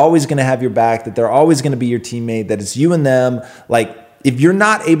that they're always going to have your back, that they're always going to be your teammate, that it's you and them. If you're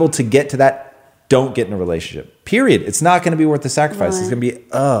not able to get to that, don't get in a relationship. Period. It's not going to be worth the sacrifice. Right. It's going to be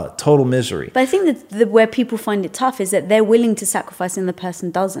total misery. But I think that where people find it tough is that they're willing to sacrifice and the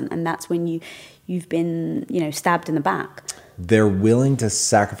person doesn't, and that's when you you've been, stabbed in the back. They're willing to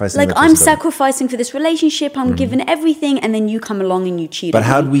sacrifice. Like, I'm sacrificing for this relationship. I'm giving everything, and then you come along and you cheat. But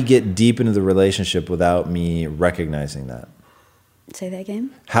how do we get deep into the relationship without me recognizing that? Say that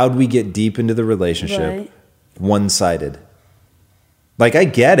again. How do we get deep into the relationship Right. one-sided? Like, I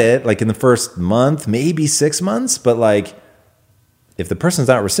get it, like in the first month, maybe 6 months, but like, if the person's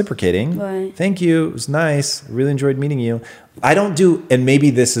not reciprocating, Right. Thank you, it was nice, I really enjoyed meeting you. I don't do, and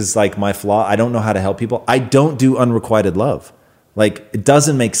maybe this is like my flaw, I don't know how to help people. I don't do unrequited love. Like, it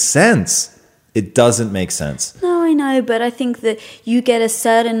doesn't make sense. It doesn't make sense. No, I know, but I think that you get a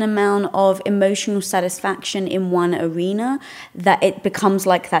certain amount of emotional satisfaction in one arena that it becomes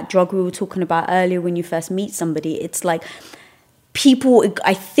like that drug we were talking about earlier when you first meet somebody. It's like people,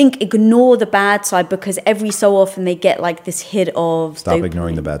 I think, ignore the bad side because every so often they get like this hit of... Stop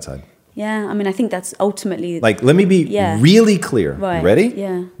ignoring the bad side. Yeah, I mean, I think that's ultimately... Like, let me be really clear. Right. You ready?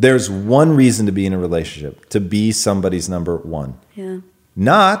 Yeah. There's one reason to be in a relationship, to be somebody's number one. Yeah.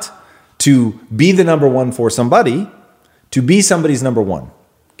 Not to be the number one for somebody, to be somebody's number one.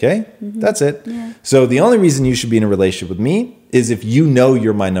 Okay? Mm-hmm. That's it. Yeah. So the only reason you should be in a relationship with me is if you know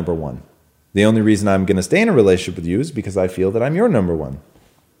you're my number one. The only reason I'm going to stay in a relationship with you is because I feel that I'm your number one.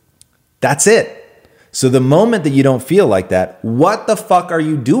 That's it. So the moment that you don't feel like that, what the fuck are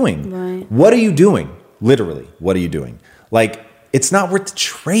you doing? Right. What are you doing? Literally, what are you doing? Like, it's not worth the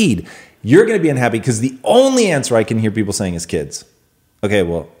trade. You're going to be unhappy because the only answer I can hear people saying is kids. Okay,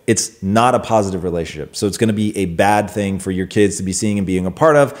 well, it's not a positive relationship. So it's going to be a bad thing for your kids to be seeing and being a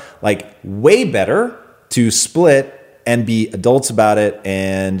part of. Like, way better to split and be adults about it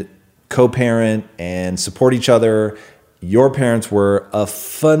and co-parent and support each other. Your parents were a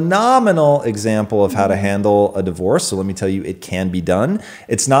phenomenal example of how to handle a divorce. So let me tell you, it can be done.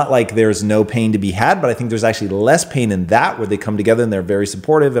 It's not like there's no pain to be had, but I think there's actually less pain in that where they come together and they're very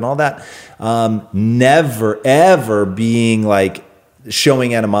supportive and all that. Never, ever being like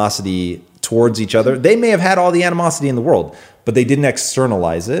showing animosity towards each other. They may have had all the animosity in the world, but they didn't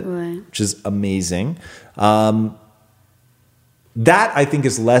externalize it, Right. which is amazing. That I think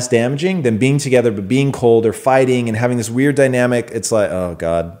is less damaging than being together but being cold or fighting and having this weird dynamic. It's like, oh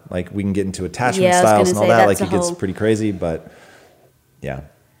God, like we can get into attachment styles and all that. Like it gets pretty crazy, but yeah.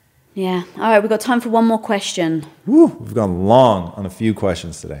 Yeah. All right, we've got time for one more question. Woo, we've gone long on a few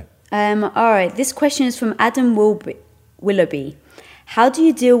questions today. All right, this question is from Adam Willoughby. How do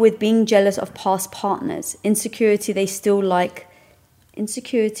you deal with being jealous of past partners? Insecurity they still like them,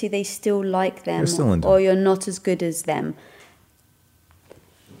 They're still into or you're not as good as them.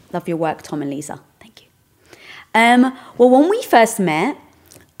 Love your work, Tom and Lisa. Thank you. Well, when we first met,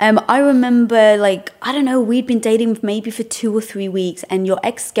 I remember, like, I don't know, we'd been dating maybe for 2 or 3 weeks, and your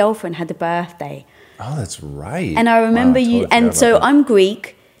ex-girlfriend had a birthday. Oh, that's right. And I remember you, and so I'm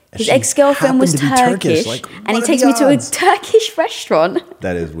Greek. His ex-girlfriend was Turkish, Like, and he takes me to a Turkish restaurant.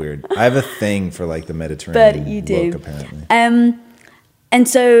 That is weird. I have a thing for like the Mediterranean But you do. look, apparently. And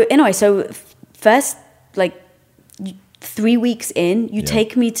so, anyway, first, like, 3 weeks in, you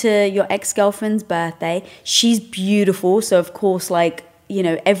take me to your ex-girlfriend's birthday. She's beautiful. So, of course, like,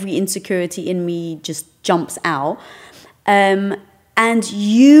 every insecurity in me just jumps out. And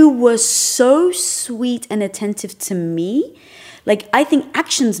you were so sweet and attentive to me. Like, I think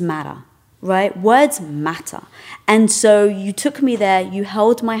actions matter, right? Words matter. And so you took me there, you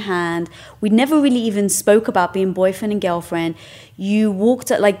held my hand. We never really even spoke about being boyfriend and girlfriend. You walked,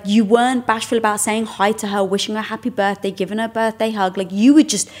 like, you weren't bashful about saying hi to her, wishing her happy birthday, giving her a birthday hug. Like, you were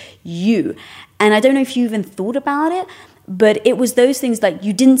just you. And I don't know if you even thought about it, but it was those things, like,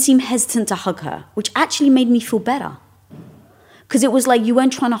 you didn't seem hesitant to hug her, which actually made me feel better. Because it was like you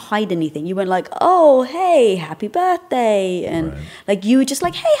weren't trying to hide anything. You weren't like, oh, hey, happy birthday. And like you were just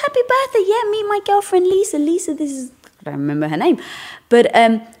like, hey, happy birthday. Yeah, meet my girlfriend, Lisa. Lisa, this is, I don't remember her name. But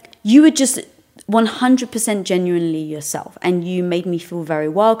you were just 100% genuinely yourself. And you made me feel very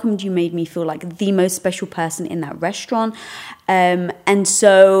welcomed. You made me feel like the most special person in that restaurant. And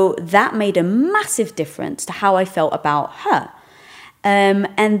so that made a massive difference to how I felt about her.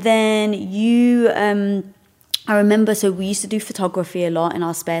 And then you... I remember, so we used to do photography a lot in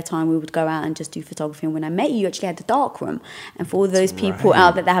our spare time. We would go out and just do photography. And when I met you, you actually had a dark room. And for all those people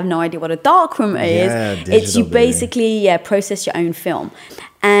out there that have no idea what a dark room is, it's you basically process your own film.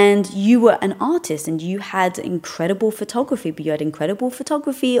 And you were an artist and you had incredible photography, but you had incredible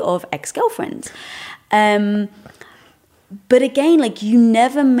photography of ex-girlfriends. But again, like, you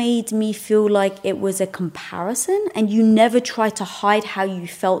never made me feel like it was a comparison, and you never tried to hide how you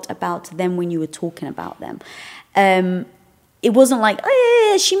felt about them when you were talking about them. It wasn't like, oh,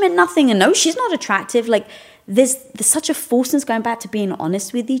 yeah, she meant nothing, and no, she's not attractive. Like, there's such a falseness, going back to being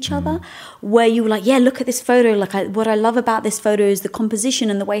honest with each other, where you were like, yeah, look at this photo. Like, what I love about this photo is the composition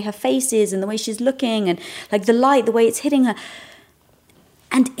and the way her face is and the way she's looking and like the light, the way it's hitting her.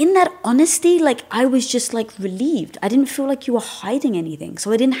 And in that honesty, like, I was just like relieved. I didn't feel like you were hiding anything.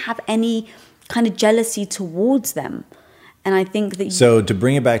 So I didn't have any kind of jealousy towards them. And I think that... So to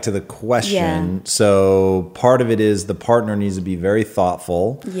bring it back to the question, so part of it is the partner needs to be very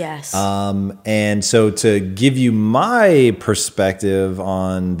thoughtful. Yes. And so to give you my perspective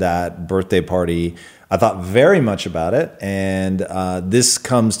on that birthday party, I thought very much about it. And this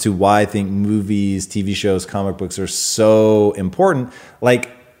comes to why I think movies, TV shows, comic books are so important. Like,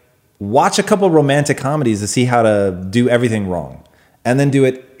 watch a couple romantic comedies to see how to do everything wrong. And then do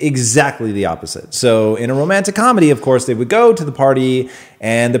it exactly the opposite. So in a romantic comedy, of course, they would go to the party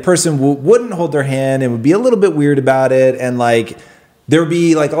and the person wouldn't hold their hand and would be a little bit weird about it. And like, there would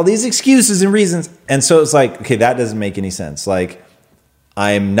be like all these excuses and reasons. And so it's like, okay, that doesn't make any sense. Like,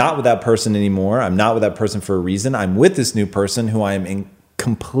 I'm not with that person anymore. I'm not with that person for a reason. I'm with this new person who I am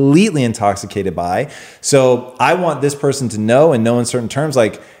completely intoxicated by. So I want this person to know and know in certain terms,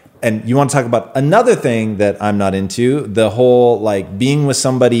 like, and you want to talk about another thing that I'm not into, the whole like being with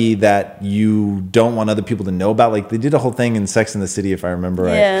somebody that you don't want other people to know about. Like, they did a whole thing in Sex and the City, if I remember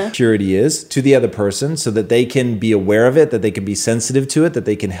right. Security is to the other person so that they can be aware of it, that they can be sensitive to it, that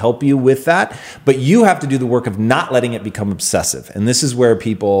they can help you with that. But you have to do the work of not letting it become obsessive. And this is where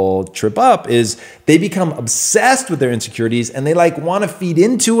people trip up, is they become obsessed with their insecurities and they like want to feed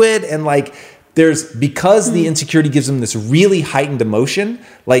into it. And like, because the insecurity gives them this really heightened emotion,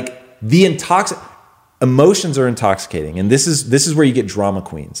 like emotions are intoxicating. And this is where you get drama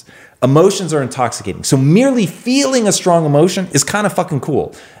queens. Emotions are intoxicating. So merely feeling a strong emotion is kind of fucking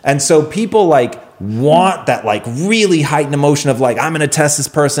cool. And so people like want that like really heightened emotion of like, I'm going to test this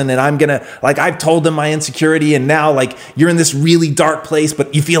person and I'm going to like, I've told them my insecurity and now like you're in this really dark place,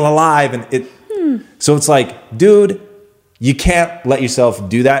 but you feel alive. And so it's like, dude, you can't let yourself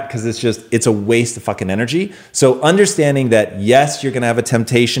do that because it's a waste of fucking energy. So understanding that, yes, you're going to have a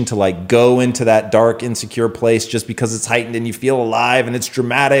temptation to like go into that dark, insecure place just because it's heightened and you feel alive and it's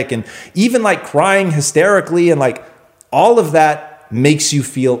dramatic and even like crying hysterically and like all of that makes you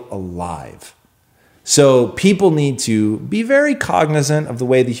feel alive. So people need to be very cognizant of the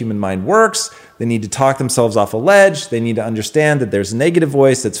way the human mind works. They need to talk themselves off a ledge. They need to understand that there's a negative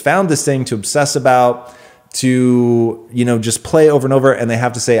voice that's found this thing to obsess about, to, just play over and over. And they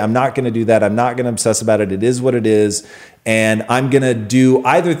have to say, I'm not going to do that. I'm not going to obsess about it. It is what it is. And I'm going to do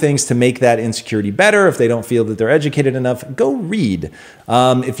either things to make that insecurity better. If they don't feel that they're educated enough, go read.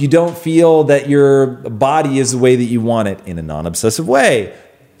 If you don't feel that your body is the way that you want it in a non-obsessive way,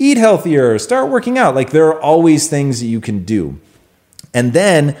 eat healthier, start working out. Like, there are always things that you can do. And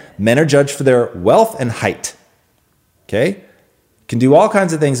then men are judged for their wealth and height. Okay? Can do all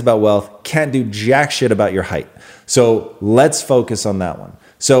kinds of things about wealth, can't do jack shit about your height. So let's focus on that one.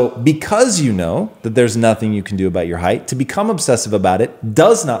 So because you know that there's nothing you can do about your height, to become obsessive about it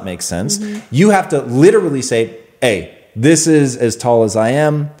does not make sense. Mm-hmm. You have to literally say, hey, this is as tall as I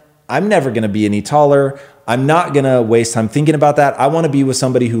am. I'm never going to be any taller. I'm not going to waste time thinking about that. I want to be with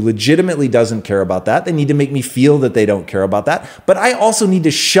somebody who legitimately doesn't care about that. They need to make me feel that they don't care about that. But I also need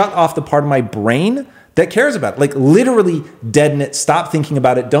to shut off the part of my brain that cares about it. Like, literally deaden it. Stop thinking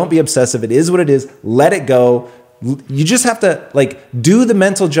about it. Don't be obsessive. It is what it is. Let it go. You just have to like do the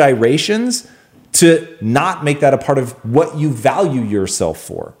mental gyrations to not make that a part of what you value yourself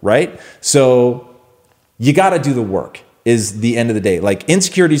for, right? So you got to do the work is the end of the day. Like,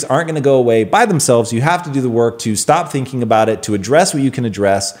 insecurities aren't going to go away by themselves. You have to do the work to stop thinking about it, to address what you can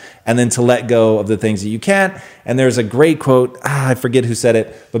address, and then to let go of the things that you can't. And there's a great quote, I forget who said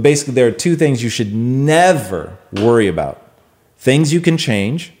it, but basically there are two things you should never worry about. Things you can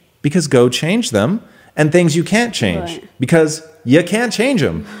change, because go change them, and things you can't change, because you can't change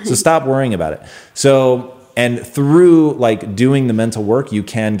them. So stop worrying about it. So, and through like doing the mental work, you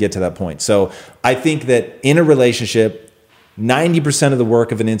can get to that point. So I think that in a relationship, 90% of the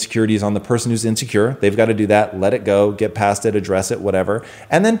work of an insecurity is on the person who's insecure. They've got to do that, let it go, get past it, address it, whatever.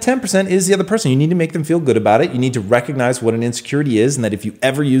 And then 10% is the other person. You need to make them feel good about it. You need to recognize what an insecurity is, and that if you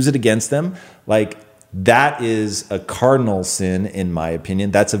ever use it against them, like, that is a cardinal sin, in my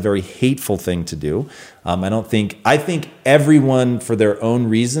opinion. That's a very hateful thing to do. I think everyone, for their own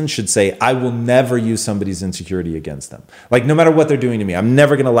reason, should say, I will never use somebody's insecurity against them. Like, no matter what they're doing to me, I'm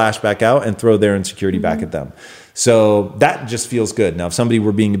never going to lash back out and throw their insecurity back at them. So that just feels good. Now, if somebody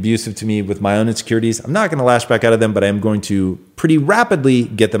were being abusive to me with my own insecurities, I'm not going to lash back out of them, but I am going to pretty rapidly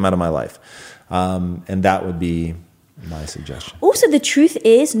get them out of my life. And that would be my suggestion. Also, the truth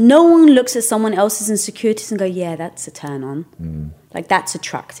is, no one looks at someone else's insecurities and go, yeah, that's a turn on. Like, that's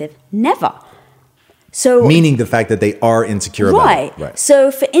attractive. Never. So, meaning the fact that they are insecure about it. Right.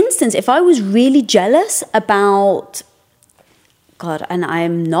 So, for instance, if I was really jealous about, God, and I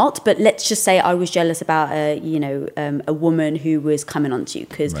am not, but let's just say I was jealous about a woman who was coming onto you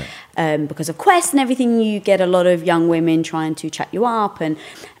because of Quest and everything, you get a lot of young women trying to chat you up, and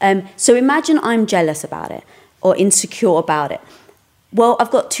so imagine I'm jealous about it or insecure about it. Well,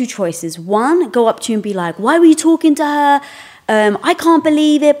 I've got two choices. One, go up to you and be like, "Why were you talking to her? I can't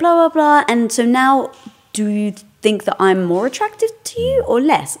believe it, blah, blah, blah." And so now, do you think that I'm more attractive to you or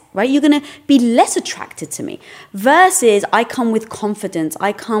less, right? You're going to be less attracted to me versus I come with confidence.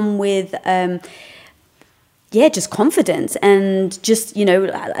 I come with, just confidence and just,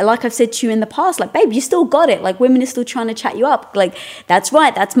 like I've said to you in the past, like, babe, you still got it. Like, women are still trying to chat you up. Like, that's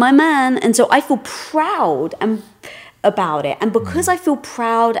right. That's my man. And so I feel proud and about it, and because I feel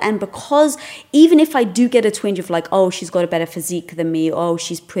proud, and because even if I do get a twinge of like, oh, she's got a better physique than me, oh,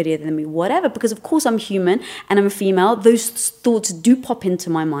 she's prettier than me, whatever, because of course I'm human and I'm a female, those thoughts do pop into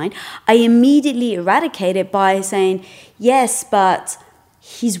my mind, I immediately eradicate it by saying, yes, but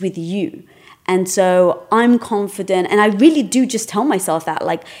he's with you. And so I'm confident, and I really do just tell myself that,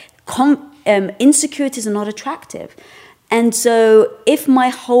 like, insecurities are not attractive. And so if my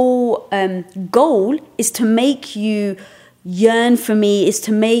whole goal is to make you yearn for me, is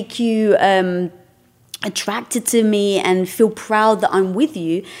to make you attracted to me and feel proud that I'm with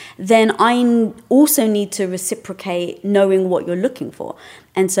you, then I also need to reciprocate knowing what you're looking for.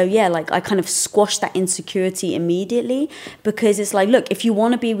 And so, I kind of squash that insecurity immediately, because it's like, look, if you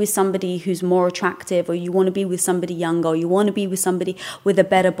want to be with somebody who's more attractive, or you want to be with somebody younger, or you want to be with somebody with a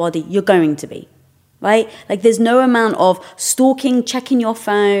better body, you're going to be. Right? Like, there's no amount of stalking, checking your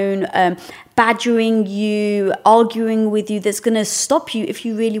phone, badgering you, arguing with you that's going to stop you if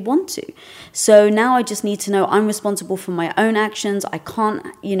you really want to. So now I just need to know I'm responsible for my own actions. I can't,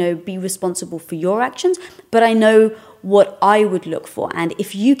 be responsible for your actions, but I know what I would look for. And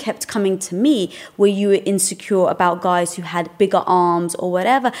if you kept coming to me where you were insecure about guys who had bigger arms or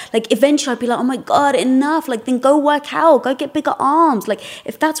whatever, like, eventually I'd be like, oh my God, enough. Like, then go work out, go get bigger arms. Like,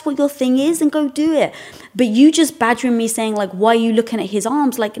 if that's what your thing is, then go do it. But you just badgering me saying, like, why are you looking at his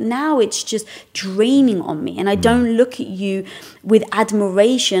arms? Like, now it's just draining on me. And I don't look at you with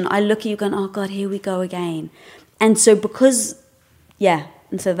admiration. I look at you going, oh God, here we go again. And so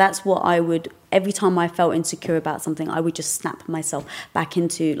and so that's what I would, every time I felt insecure about something, I would just snap myself back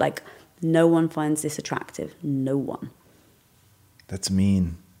into, like, no one finds this attractive. No one. That's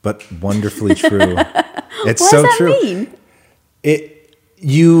mean, but wonderfully true. It's what so does that true. mean?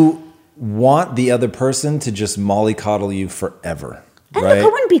 You want the other person to just mollycoddle you forever. And right? look, I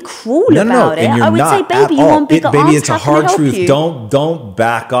wouldn't be cruel about it. And I would say, baby, you want bigger arms? Baby, it's a hard truth. You? Don't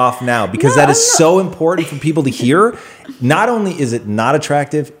back off now, because that is so important for people to hear. Not only is it not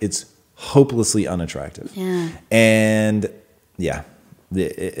attractive, it's hopelessly unattractive. Yeah. And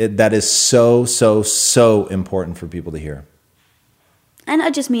that is so important for people to hear. And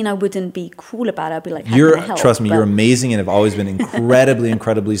I just mean I wouldn't be cruel about it. I'd be like, how can I help? Trust me, you're amazing and have always been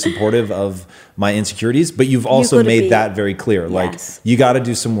incredibly supportive of my insecurities. But you've also made that very clear. Yes. Like, you got to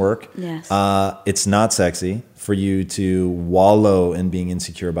do some work. Yes. It's not sexy for you to wallow in being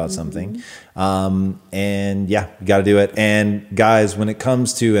insecure about something. And you got to do it. And guys, when it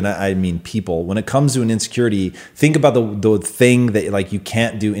comes to, and I mean people, when it comes to an insecurity, think about the thing that, like, you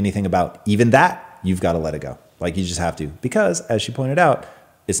can't do anything about. Even that, you've got to let it go. Like, you just have to, because as she pointed out,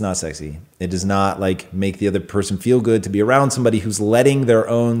 it's not sexy. It does not, like, make the other person feel good to be around somebody who's letting their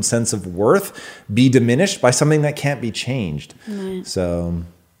own sense of worth be diminished by something that can't be changed. Right. So,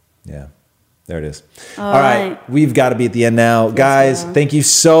 there it is. All right. We've got to be at the end now. Yes, guys, thank you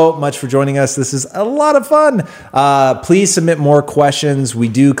so much for joining us. This is a lot of fun. Please submit more questions. We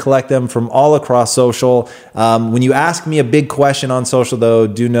do collect them from all across social. When you ask me a big question on social, though,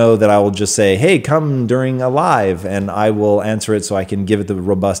 do know that I will just say, hey, come during a live, and I will answer it so I can give it the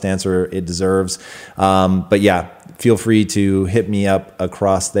robust answer it deserves. But feel free to hit me up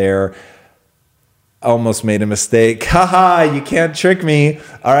across there. Almost made a mistake. Haha, you can't trick me.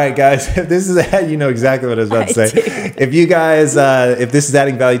 All right, guys, if this is you know exactly what I was about to say. If you guys, if this is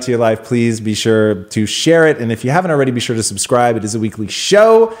adding value to your life, please be sure to share it. And if you haven't already, be sure to subscribe. It is a weekly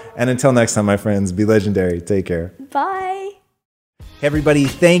show. And until next time, my friends, be legendary. Take care. Bye. Hey everybody,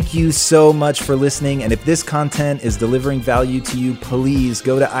 thank you so much for listening. And if this content is delivering value to you, please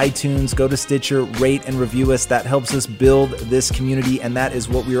go to iTunes, go to Stitcher, rate and review us. That helps us build this community. And that is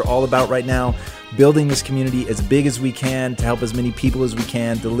what we are all about right now. Building this community as big as we can to help as many people as we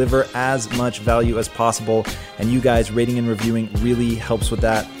can, deliver as much value as possible. And you guys rating and reviewing really helps with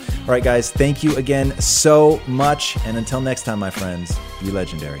that. All right, guys, thank you again so much. And until next time, my friends, be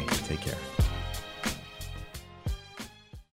legendary. Take care.